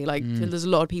daddy. Like there's a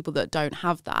lot of people that don't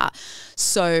have that.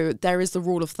 So there is the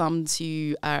rule of thumb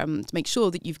to make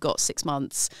sure that you've got 6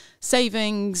 months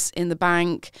savings in the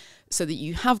bank, so that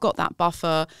you have got that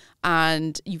buffer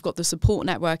and you've got the support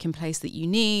network in place that you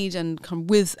need, and come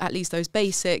with at least those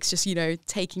basics, just, you know,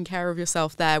 taking care of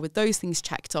yourself there. With those things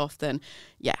checked off, then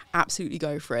yeah, absolutely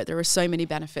go for it. There are so many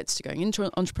benefits to going into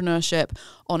entrepreneurship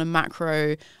on a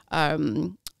macro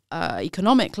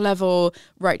economic level,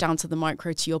 right down to the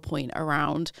micro, to your point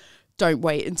around don't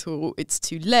wait until it's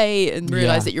too late and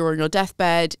realize that you're on your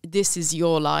deathbed. This is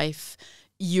your life.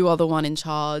 You are the one in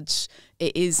charge.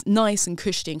 It is nice and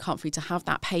cushy and comfy to have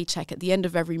that paycheck at the end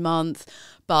of every month,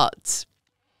 but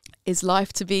is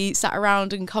life to be sat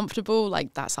around and comfortable?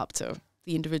 Like, that's up to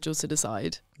the individual to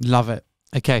decide. Love it.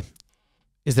 Okay.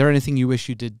 Is there anything you wish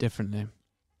you did differently?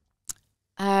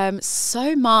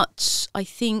 So much. I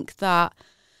think that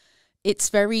it's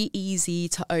very easy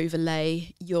to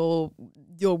overlay your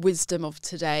wisdom of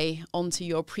today onto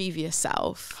your previous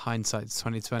self. Hindsight's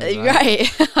 2020. Right.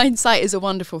 Hindsight is a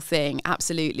wonderful thing.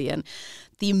 Absolutely. And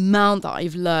the amount that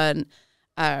I've learned,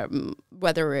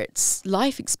 whether it's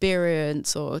life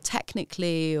experience or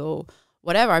technically or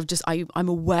whatever, I'm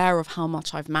aware of how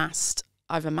much I've amassed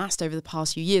over the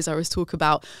past few years. I always talk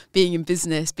about being in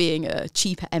business, being a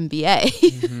cheaper MBA.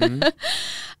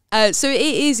 Mm-hmm. So it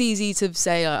is easy to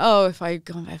say, like, oh, if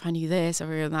I knew this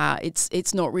or that.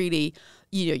 It's not really,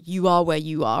 you know, you are where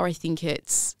you are. I think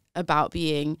it's about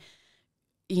being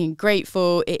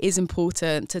grateful. It is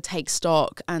important to take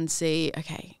stock and see,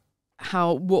 okay,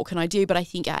 what can I do? But I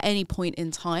think at any point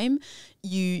in time,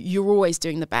 you're always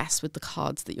doing the best with the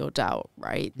cards that you're dealt,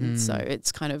 right? And so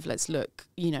it's kind of, let's look,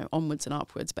 onwards and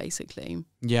upwards, basically.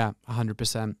 Yeah,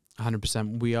 100%.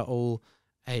 100%. We are all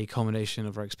a combination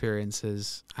of our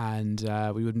experiences, and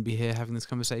we wouldn't be here having this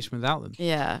conversation without them.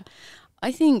 Yeah.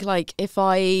 I think, like, if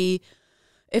I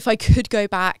could go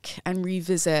back and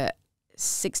revisit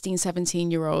 16,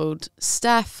 17-year-old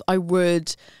Steph, I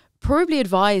would probably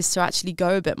advise to actually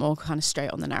go a bit more kind of straight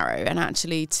on the narrow, and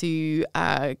actually to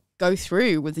go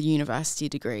through with a university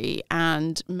degree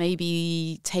and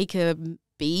maybe take a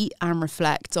beat and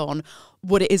reflect on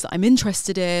what it is that I'm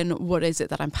interested in, what is it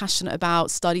that I'm passionate about,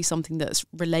 study something that's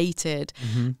related,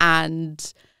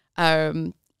 and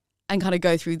kind of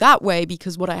go through that way.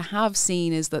 Because what I have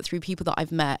seen is that through people that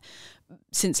I've met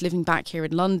since living back here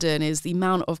in London is the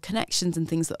amount of connections and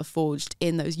things that are forged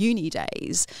in those uni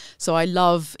days. So I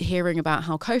love hearing about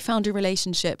how co-founder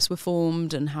relationships were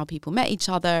formed and how people met each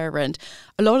other. And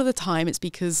a lot of the time it's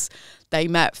because they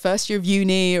met first year of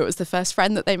uni, or it was the first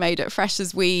friend that they made at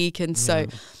Freshers Week. And so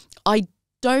I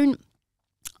don't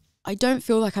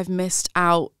feel like I've missed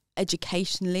out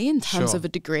educationally in terms of a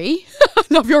degree.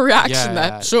 Love your reaction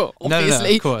there. Sure,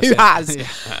 obviously, of course, who has?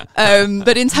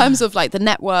 But in terms of like the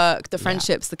network, the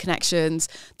friendships, the connections,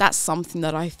 that's something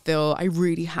that I feel I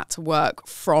really had to work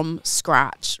from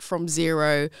scratch, from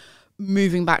zero,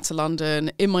 moving back to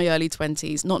London in my early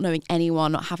 20s, not knowing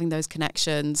anyone, not having those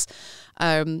connections.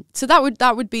 So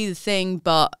that would be the thing.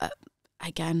 But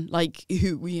again, like,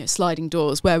 sliding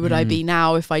doors. Where would I be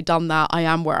now if I'd done that? I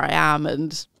am where I am,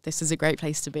 and this is a great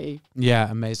place to be. Yeah,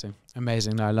 amazing.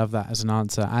 No, I love that as an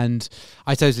answer. And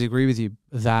I totally agree with you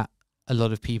that a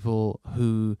lot of people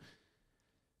who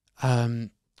are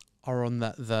on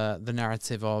the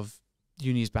narrative of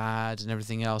uni's bad and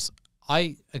everything else,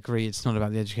 I agree it's not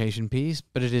about the education piece,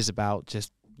 but it is about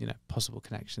just, possible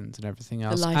connections and everything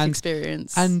else. The life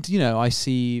experience. And, I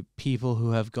see people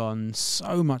who have gone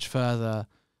so much further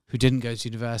who didn't go to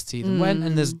university than went,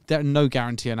 and there's no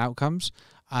guarantee on outcomes.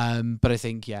 But I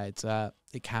think, it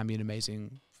can be an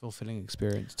amazing, fulfilling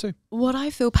experience too. What I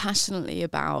feel passionately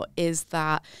about is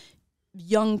that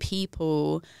young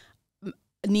people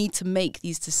need to make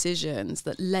these decisions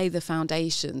that lay the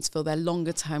foundations for their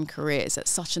longer term careers at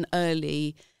such an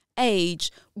early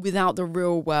age without the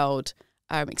real world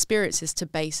experiences to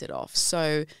base it off.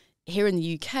 So here in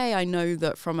the UK, I know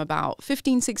that from about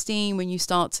 15, 16, when you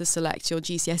start to select your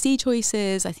GCSE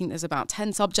choices, I think there's about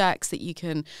 10 subjects that you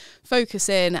can focus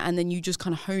in, and then you just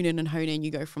kind of hone in.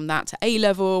 You go from that to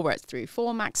A-level, where it's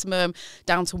 3-4 maximum,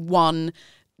 down to 1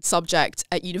 subject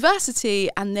at university,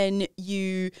 and then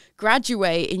you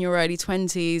graduate in your early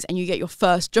 20s and you get your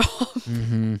first job.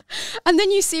 And then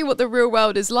you see what the real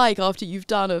world is like after you've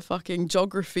done a fucking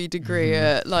geography degree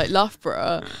at like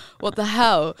Loughborough. What the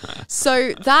hell?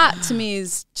 So that to me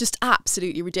is just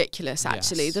absolutely ridiculous,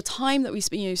 actually. The time that we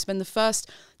spend the first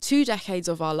 2 decades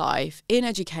of our life in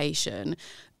education,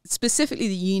 specifically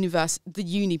the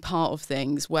uni part of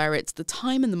things, where it's the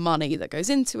time and the money that goes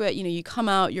into it. You know, you come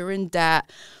out, you're in debt.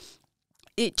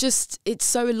 It's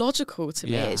so illogical to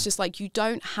me. It's just like you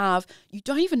don't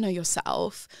even know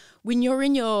yourself. When you're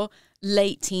in your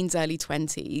late teens, early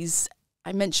 20s,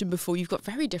 I mentioned before, you've got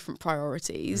very different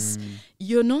priorities.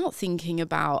 You're not thinking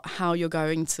about how you're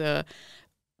going to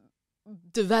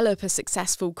develop a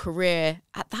successful career.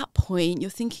 At that point, you're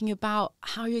thinking about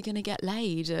how you're going to get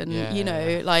laid, and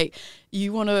like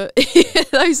you want to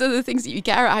those are the things that you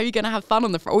care about. How you're going to have fun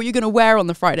on or you're going to wear on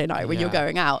the Friday night when you're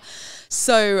going out.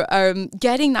 So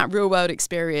getting that real world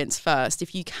experience first.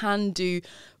 If you can do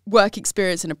work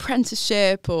experience, an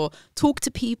apprenticeship, or talk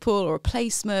to people, or a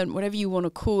placement, whatever you want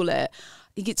to call it,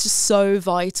 I think it's just so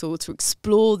vital to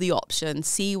explore the options,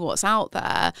 see what's out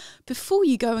there before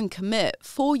you go and commit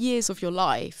 4 years of your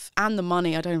life and the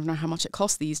money. I don't even know how much it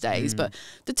costs these days, but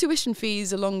the tuition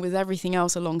fees along with everything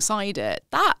else alongside it,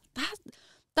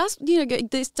 that's, you know,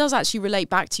 this does actually relate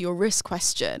back to your risk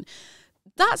question.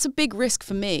 That's a big risk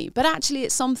for me, but actually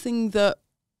it's something that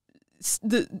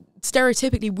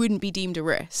stereotypically wouldn't be deemed a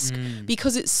risk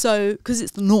because it's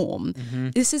the norm.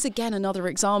 This is again another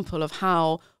example of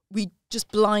how we just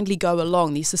blindly go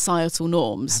along these societal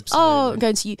norms. Absolutely. Oh, I'm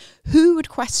going to who would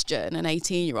question an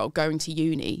 18-year-old going to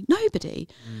uni? Nobody.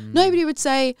 Nobody would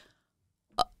say,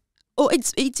 or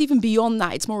it's even beyond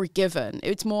that. It's more a given.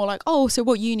 It's more like, oh, so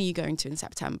what uni are you going to in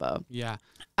September? Yeah.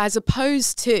 As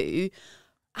opposed to,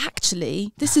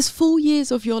 actually, this is 4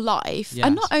 years of your life. Yes.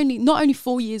 And not only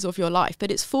 4 years of your life, but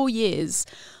it's 4 years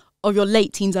of your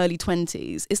late teens, early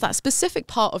 20s. It's that specific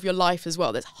part of your life as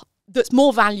well that's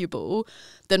more valuable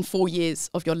than 4 years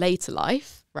of your later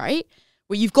life, right?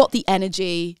 Where you've got the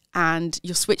energy and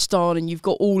you're switched on and you've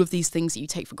got all of these things that you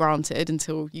take for granted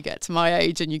until you get to my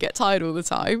age and you get tired all the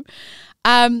time.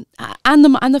 And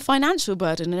the financial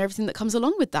burden and everything that comes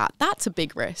along with that. That's a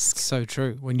big risk. So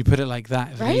true. When you put it like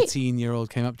that, if an 18-year-old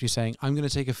came up to you saying, I'm going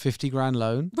to take a 50 grand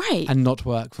loan and not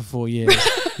work for 4 years,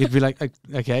 you'd be like,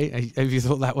 okay, have you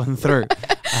thought that one through?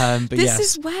 But this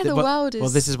is where the world is. Well,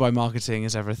 this is why marketing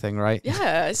is everything, right?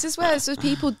 Yeah, this is where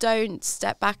people don't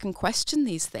step back and question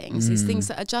these things. These things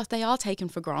that they are taken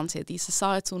for granted, these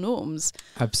societal norms.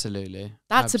 Absolutely.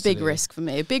 That's a big risk for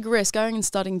me. A big risk going and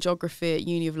studying geography at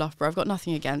Uni of Loughborough. I've got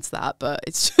nothing against that, but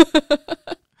it's...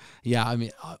 Yeah, I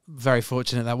mean, very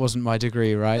fortunate that wasn't my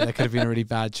degree, right? That could have been a really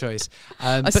bad choice.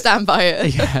 I stand by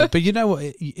it. Yeah, but you know what?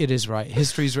 It is right.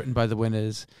 History is written by the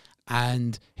winners,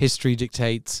 and history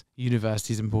dictates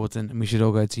university is important and we should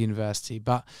all go to university.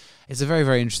 But it's a very,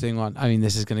 very interesting one. I mean,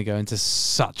 this is going to go into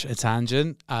such a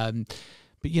tangent. But,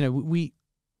 you know,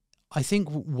 I think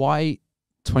why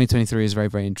 2023 is very,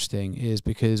 very interesting is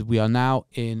because we are now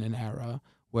in an era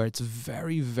where it's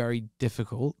very, very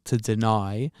difficult to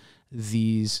deny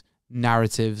these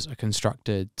narratives are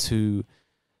constructed to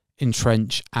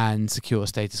entrench and secure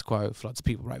status quo for lots of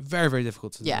people, right? Very, very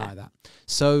difficult to deny that.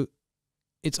 So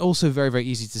it's also very, very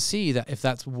easy to see that if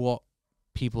that's what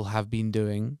people have been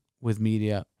doing with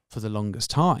media for the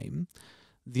longest time,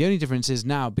 the only difference is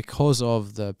now, because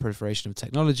of the proliferation of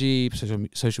technology,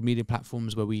 social media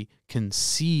platforms where we can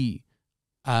see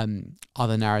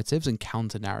other narratives and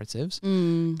counter narratives.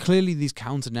 Clearly these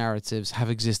counter narratives have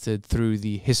existed through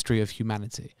the history of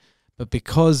humanity, but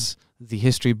because the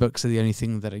history books are the only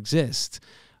thing that exist,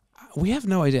 we have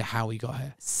no idea how we got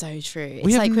here. So true.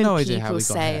 It's like when people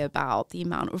say about the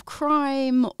amount of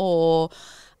crime or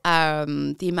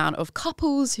the amount of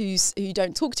couples who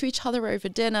don't talk to each other over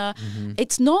dinner.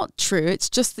 It's not true. It's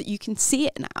just that you can see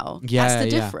it now. That's the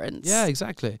difference. Yeah,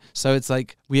 exactly. So it's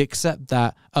like we accept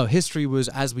that, history was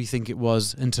as we think it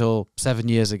was until 7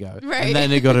 years ago. Right. And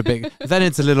then it got then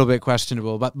it's a little bit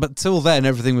questionable. But till then,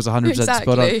 everything was 100%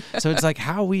 spot on. So it's like,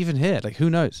 how are we even here? Like, who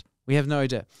knows? We have no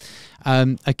idea.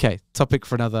 Okay, topic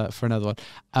for another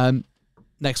one.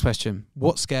 Next question.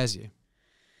 What scares you?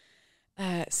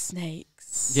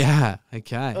 Snakes. Yeah,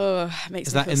 okay.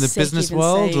 Is that in the business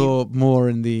world or more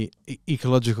in the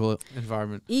ecological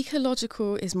environment?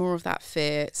 Ecological is more of that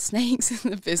fear. Snakes in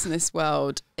the business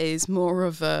world is more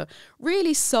of a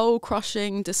really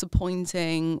soul-crushing,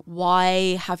 disappointing,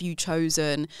 why have you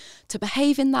chosen to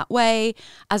behave in that way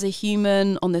as a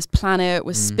human on this planet?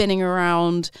 We're spinning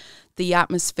around the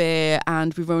atmosphere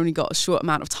and we've only got a short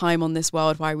amount of time on this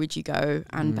world. Why would you go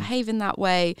and behave in that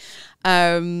way?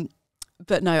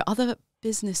 But no, other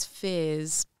business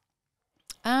fears.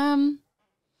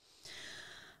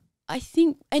 I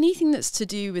think anything that's to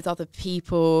do with other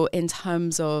people in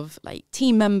terms of like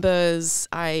team members,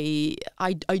 I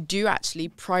do actually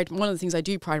one of the things I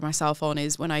do pride myself on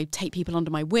is when I take people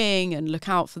under my wing and look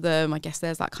out for them. I guess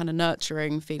there's that kind of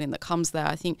nurturing feeling that comes there.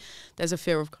 I think there's a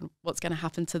fear of kind of what's going to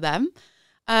happen to them.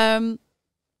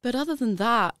 But other than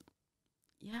that,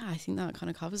 yeah, I think that kind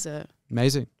of covers it.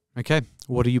 Amazing. Okay.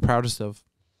 What are you proudest of?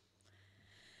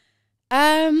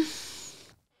 I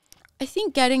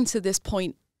think getting to this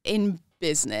point in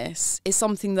business is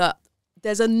something that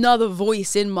there's another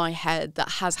voice in my head that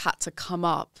has had to come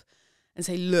up and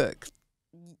say, look,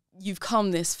 you've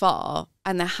come this far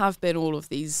and there have been all of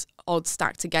these odds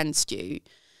stacked against you.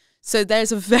 So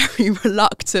there's a very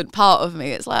reluctant part of me.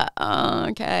 It's like, oh,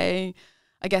 okay,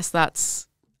 I guess that's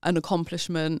an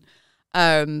accomplishment.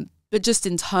 But just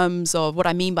in terms of what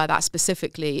I mean by that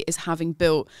specifically is having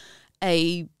built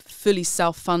a fully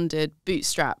self-funded,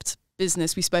 bootstrapped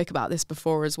business. We spoke about this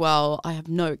before as well. I have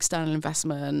no external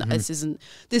investment. Mm-hmm.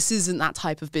 This isn't that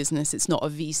type of business. It's not a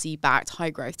VC-backed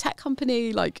high-growth tech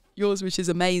company like yours, which is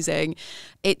amazing.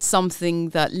 It's something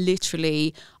that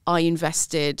literally I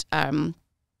invested a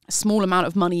small amount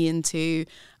of money into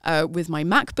with my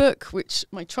MacBook,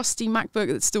 my trusty MacBook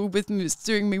that's still with me, it's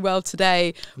doing me well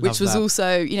today, which was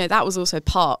also, that was also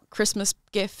part Christmas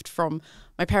gift from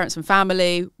my parents and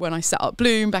family when I set up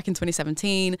Bloom back in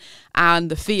 2017,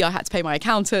 and the fee I had to pay my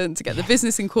accountant to get the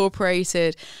business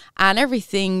incorporated, and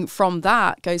everything from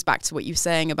that goes back to what you were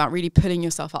saying about really pulling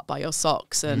yourself up by your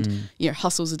socks. And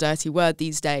hustle's a dirty word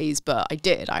these days, but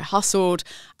I hustled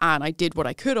and I did what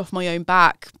I could off my own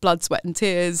back, blood, sweat and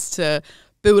tears, to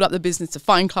build up the business, to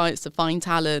find clients, to find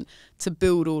talent, to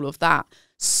build all of that.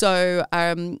 So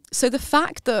the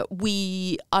fact that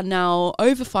we are now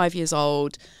over 5 years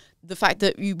old, the fact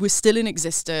that we were still in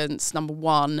existence, number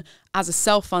one, as a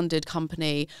self-funded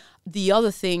company. The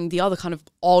other kind of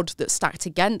odd that's stacked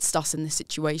against us in this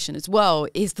situation as well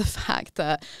is the fact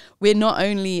that we're not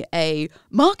only a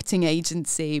marketing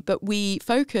agency, but we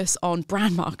focus on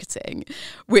brand marketing,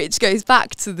 which goes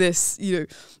back to this,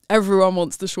 everyone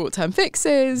wants the short-term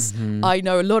fixes. Mm-hmm. I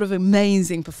know a lot of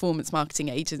amazing performance marketing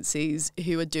agencies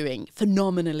who are doing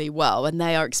phenomenally well, and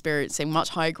they are experiencing much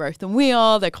higher growth than we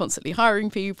are. They're constantly hiring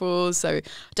people. So I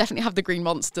definitely have the green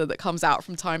monster that comes out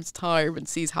from time to time and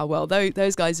sees how well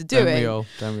those guys are doing.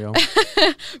 Don't we all?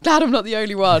 Glad I'm not the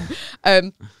only one.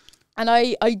 And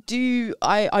I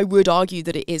would argue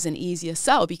that it is an easier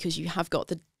sell because you have got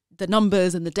the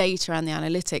numbers and the data and the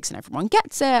analytics, and everyone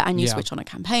gets it, and you switch on a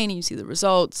campaign and you see the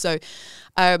results. So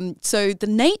the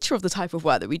nature of the type of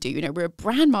work that we do, we're a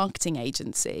brand marketing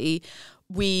agency.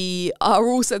 We are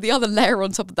also, the other layer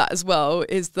on top of that as well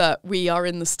is that we are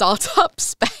in the startup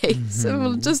space. Mm-hmm. And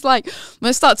I'm just like, when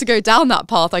I start to go down that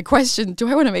path, I question, do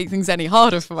I want to make things any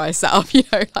harder for myself?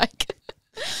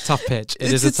 Tough pitch.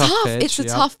 It's a tough pitch. It's a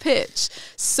tough pitch.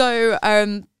 So,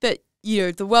 but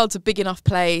the world's a big enough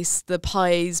place. The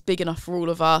pie's big enough for all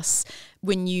of us.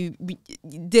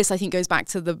 This I think goes back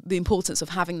to the importance of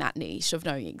having that niche, of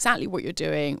knowing exactly what you're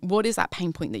doing. What is that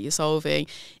pain point that you're solving?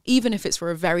 Even if it's for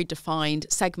a very defined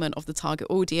segment of the target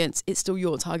audience, it's still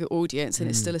your target audience, and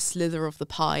it's still a slither of the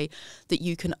pie that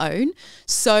you can own.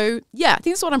 So yeah, I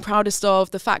think that's what I'm proudest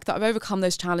of. The fact that I've overcome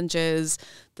those challenges,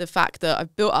 the fact that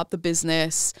I've built up the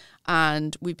business,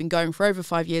 and we've been going for over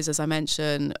 5 years, as I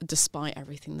mentioned, despite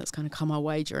everything that's kind of come our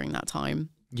way during that time.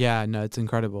 Yeah, no, it's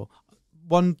incredible.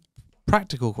 One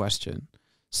practical question.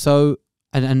 So,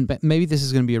 and maybe this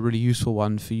is going to be a really useful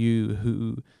one for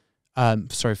you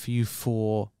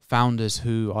for founders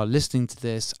who are listening to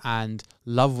this and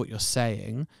love what you're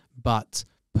saying, but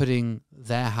putting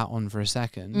their hat on for a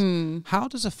second. How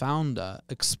does a founder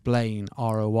explain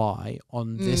ROI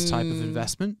on this type of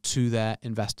investment to their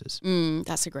investors?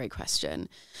 That's a great question.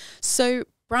 So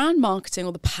brand marketing,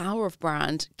 or the power of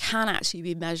brand, can actually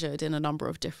be measured in a number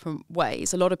of different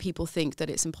ways. A lot of people think that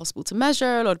it's impossible to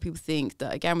measure. A lot of people think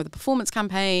that, again, with a performance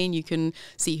campaign, you can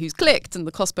see who's clicked and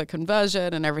the cost per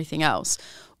conversion and everything else.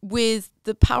 With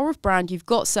the power of brand, you've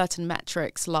got certain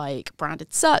metrics like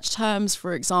branded search terms,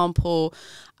 for example.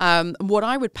 What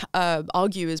I would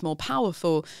argue is more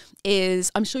powerful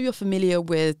is, I'm sure you're familiar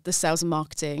with the sales and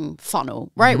marketing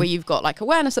funnel, right? Where you've got like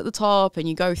awareness at the top and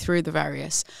you go through the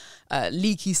various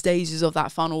leaky stages of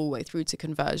that funnel all the way through to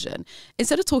conversion.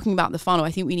 Instead of talking about the funnel,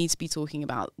 I think we need to be talking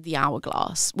about the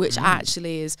hourglass, which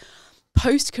actually is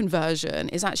post-conversion,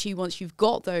 is actually once you've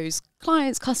got those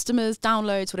clients, customers,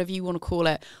 downloads, whatever you want to call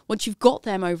it, once you've got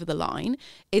them over the line,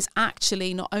 is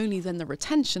actually not only then the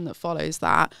retention that follows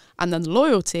that and then the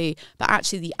loyalty, but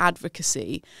actually the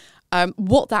advocacy.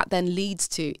 What that then leads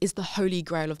to is the holy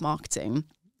grail of marketing.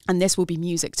 and this will be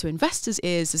music to investors'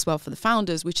 ears as well for the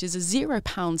founders, which is a £0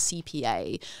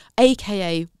 CPA,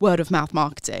 aka word of mouth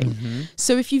marketing.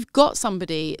 So if you've got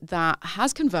somebody that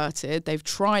has converted, they've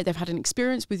had an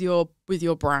experience with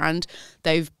your brand,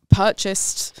 they've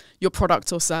purchased your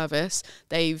product or service,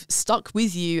 they've stuck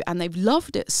with you and they've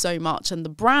loved it so much and the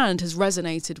brand has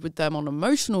resonated with them on an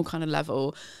emotional kind of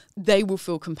level, they will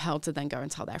feel compelled to then go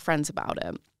and tell their friends about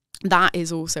it. That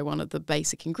is also one of the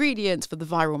basic ingredients for the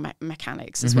viral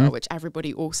mechanics as well, which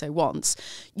everybody also wants.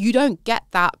 You don't get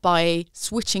that by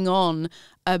switching on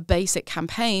a basic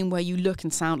campaign where you look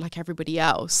and sound like everybody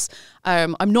else.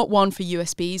 I'm not one for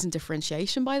USPs and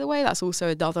differentiation, by the way. That's also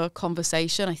another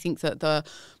conversation. I think that the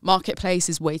marketplace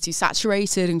is way too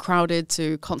saturated and crowded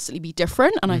to constantly be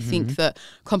different. And I think that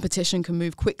competition can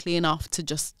move quickly enough to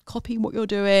just copy what you're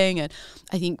doing. And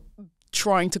I think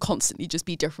trying to constantly just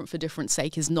be different for different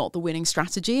sake is not the winning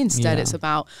strategy. Instead, it's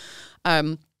about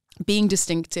being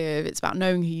distinctive. It's about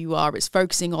knowing who you are. It's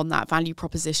focusing on that value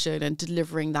proposition and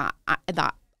delivering that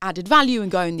added value and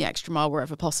going the extra mile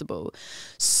wherever possible.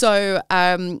 So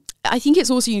I think it's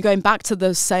also going back to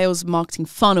the sales marketing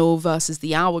funnel versus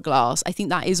the hourglass. I think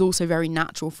that is also very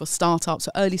natural for startups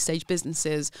or early stage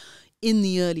businesses. In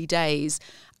the early days,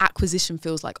 acquisition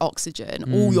feels like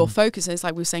oxygen. All your focus is,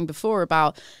 like we were saying before,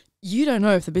 about you don't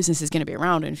know if the business is going to be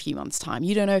around in a few months' time.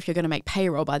 You don't know if you're going to make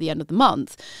payroll by the end of the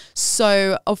month.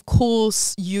 So, of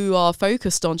course, you are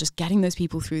focused on just getting those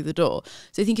people through the door.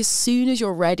 So I think as soon as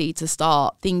you're ready to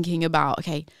start thinking about,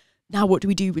 okay, now what do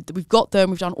we do? We've got them.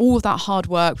 We've done all of that hard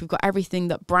work. We've got everything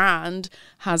that brand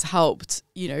has helped,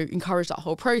 encourage that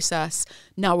whole process.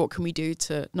 Now what can we do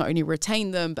to not only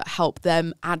retain them, but help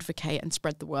them advocate and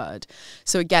spread the word?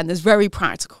 So again, there's very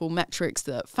practical metrics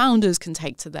that founders can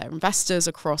take to their investors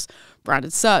across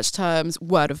branded search terms,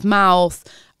 word of mouth,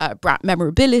 brand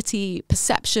memorability,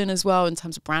 perception as well in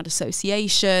terms of brand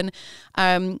association.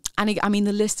 And I mean,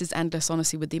 the list is endless,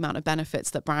 honestly, with the amount of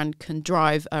benefits that brand can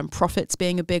drive. Profits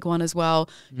being a big one as well.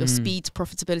 Your speed to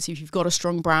profitability. If you've got a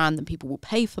strong brand, then people will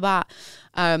pay for that.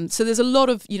 So there's a lot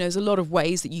of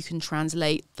ways that you can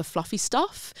translate the fluffy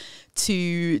stuff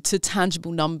to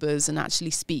tangible numbers and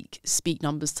actually speak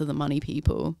numbers to the money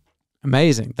people.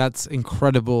 Amazing. That's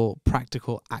incredible,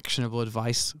 practical, actionable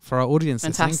advice for our audience.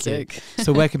 Fantastic. Thank you.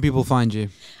 So where can people find you?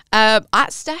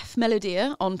 At Steph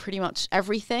Melodia on pretty much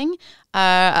everything.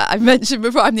 I've mentioned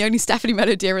before, I'm the only Stephanie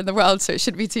Melodia in the world, so it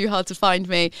shouldn't be too hard to find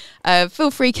me. Feel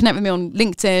free, connect with me on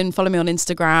LinkedIn, follow me on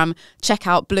Instagram, check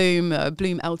out Bloom,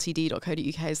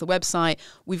 bloomltd.co.uk is the website.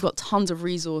 We've got tons of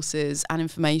resources and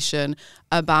information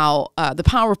about the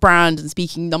power of brand and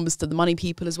speaking numbers to the money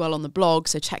people as well on the blog,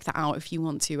 so check that out if you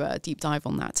want to deep dive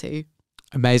on that too.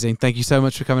 Amazing. Thank you so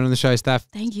much for coming on the show, Steph.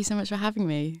 Thank you so much for having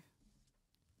me.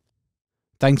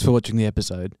 Thanks for watching the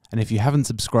episode. And if you haven't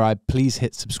subscribed, please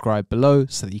hit subscribe below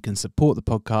so that you can support the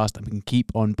podcast and we can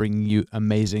keep on bringing you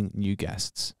amazing new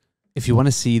guests. If you want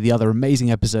to see the other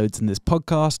amazing episodes in this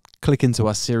podcast, click into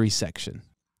our series section.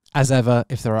 As ever,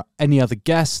 if there are any other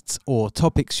guests or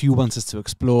topics you want us to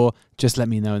explore, just let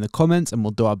me know in the comments and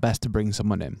we'll do our best to bring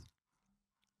someone in.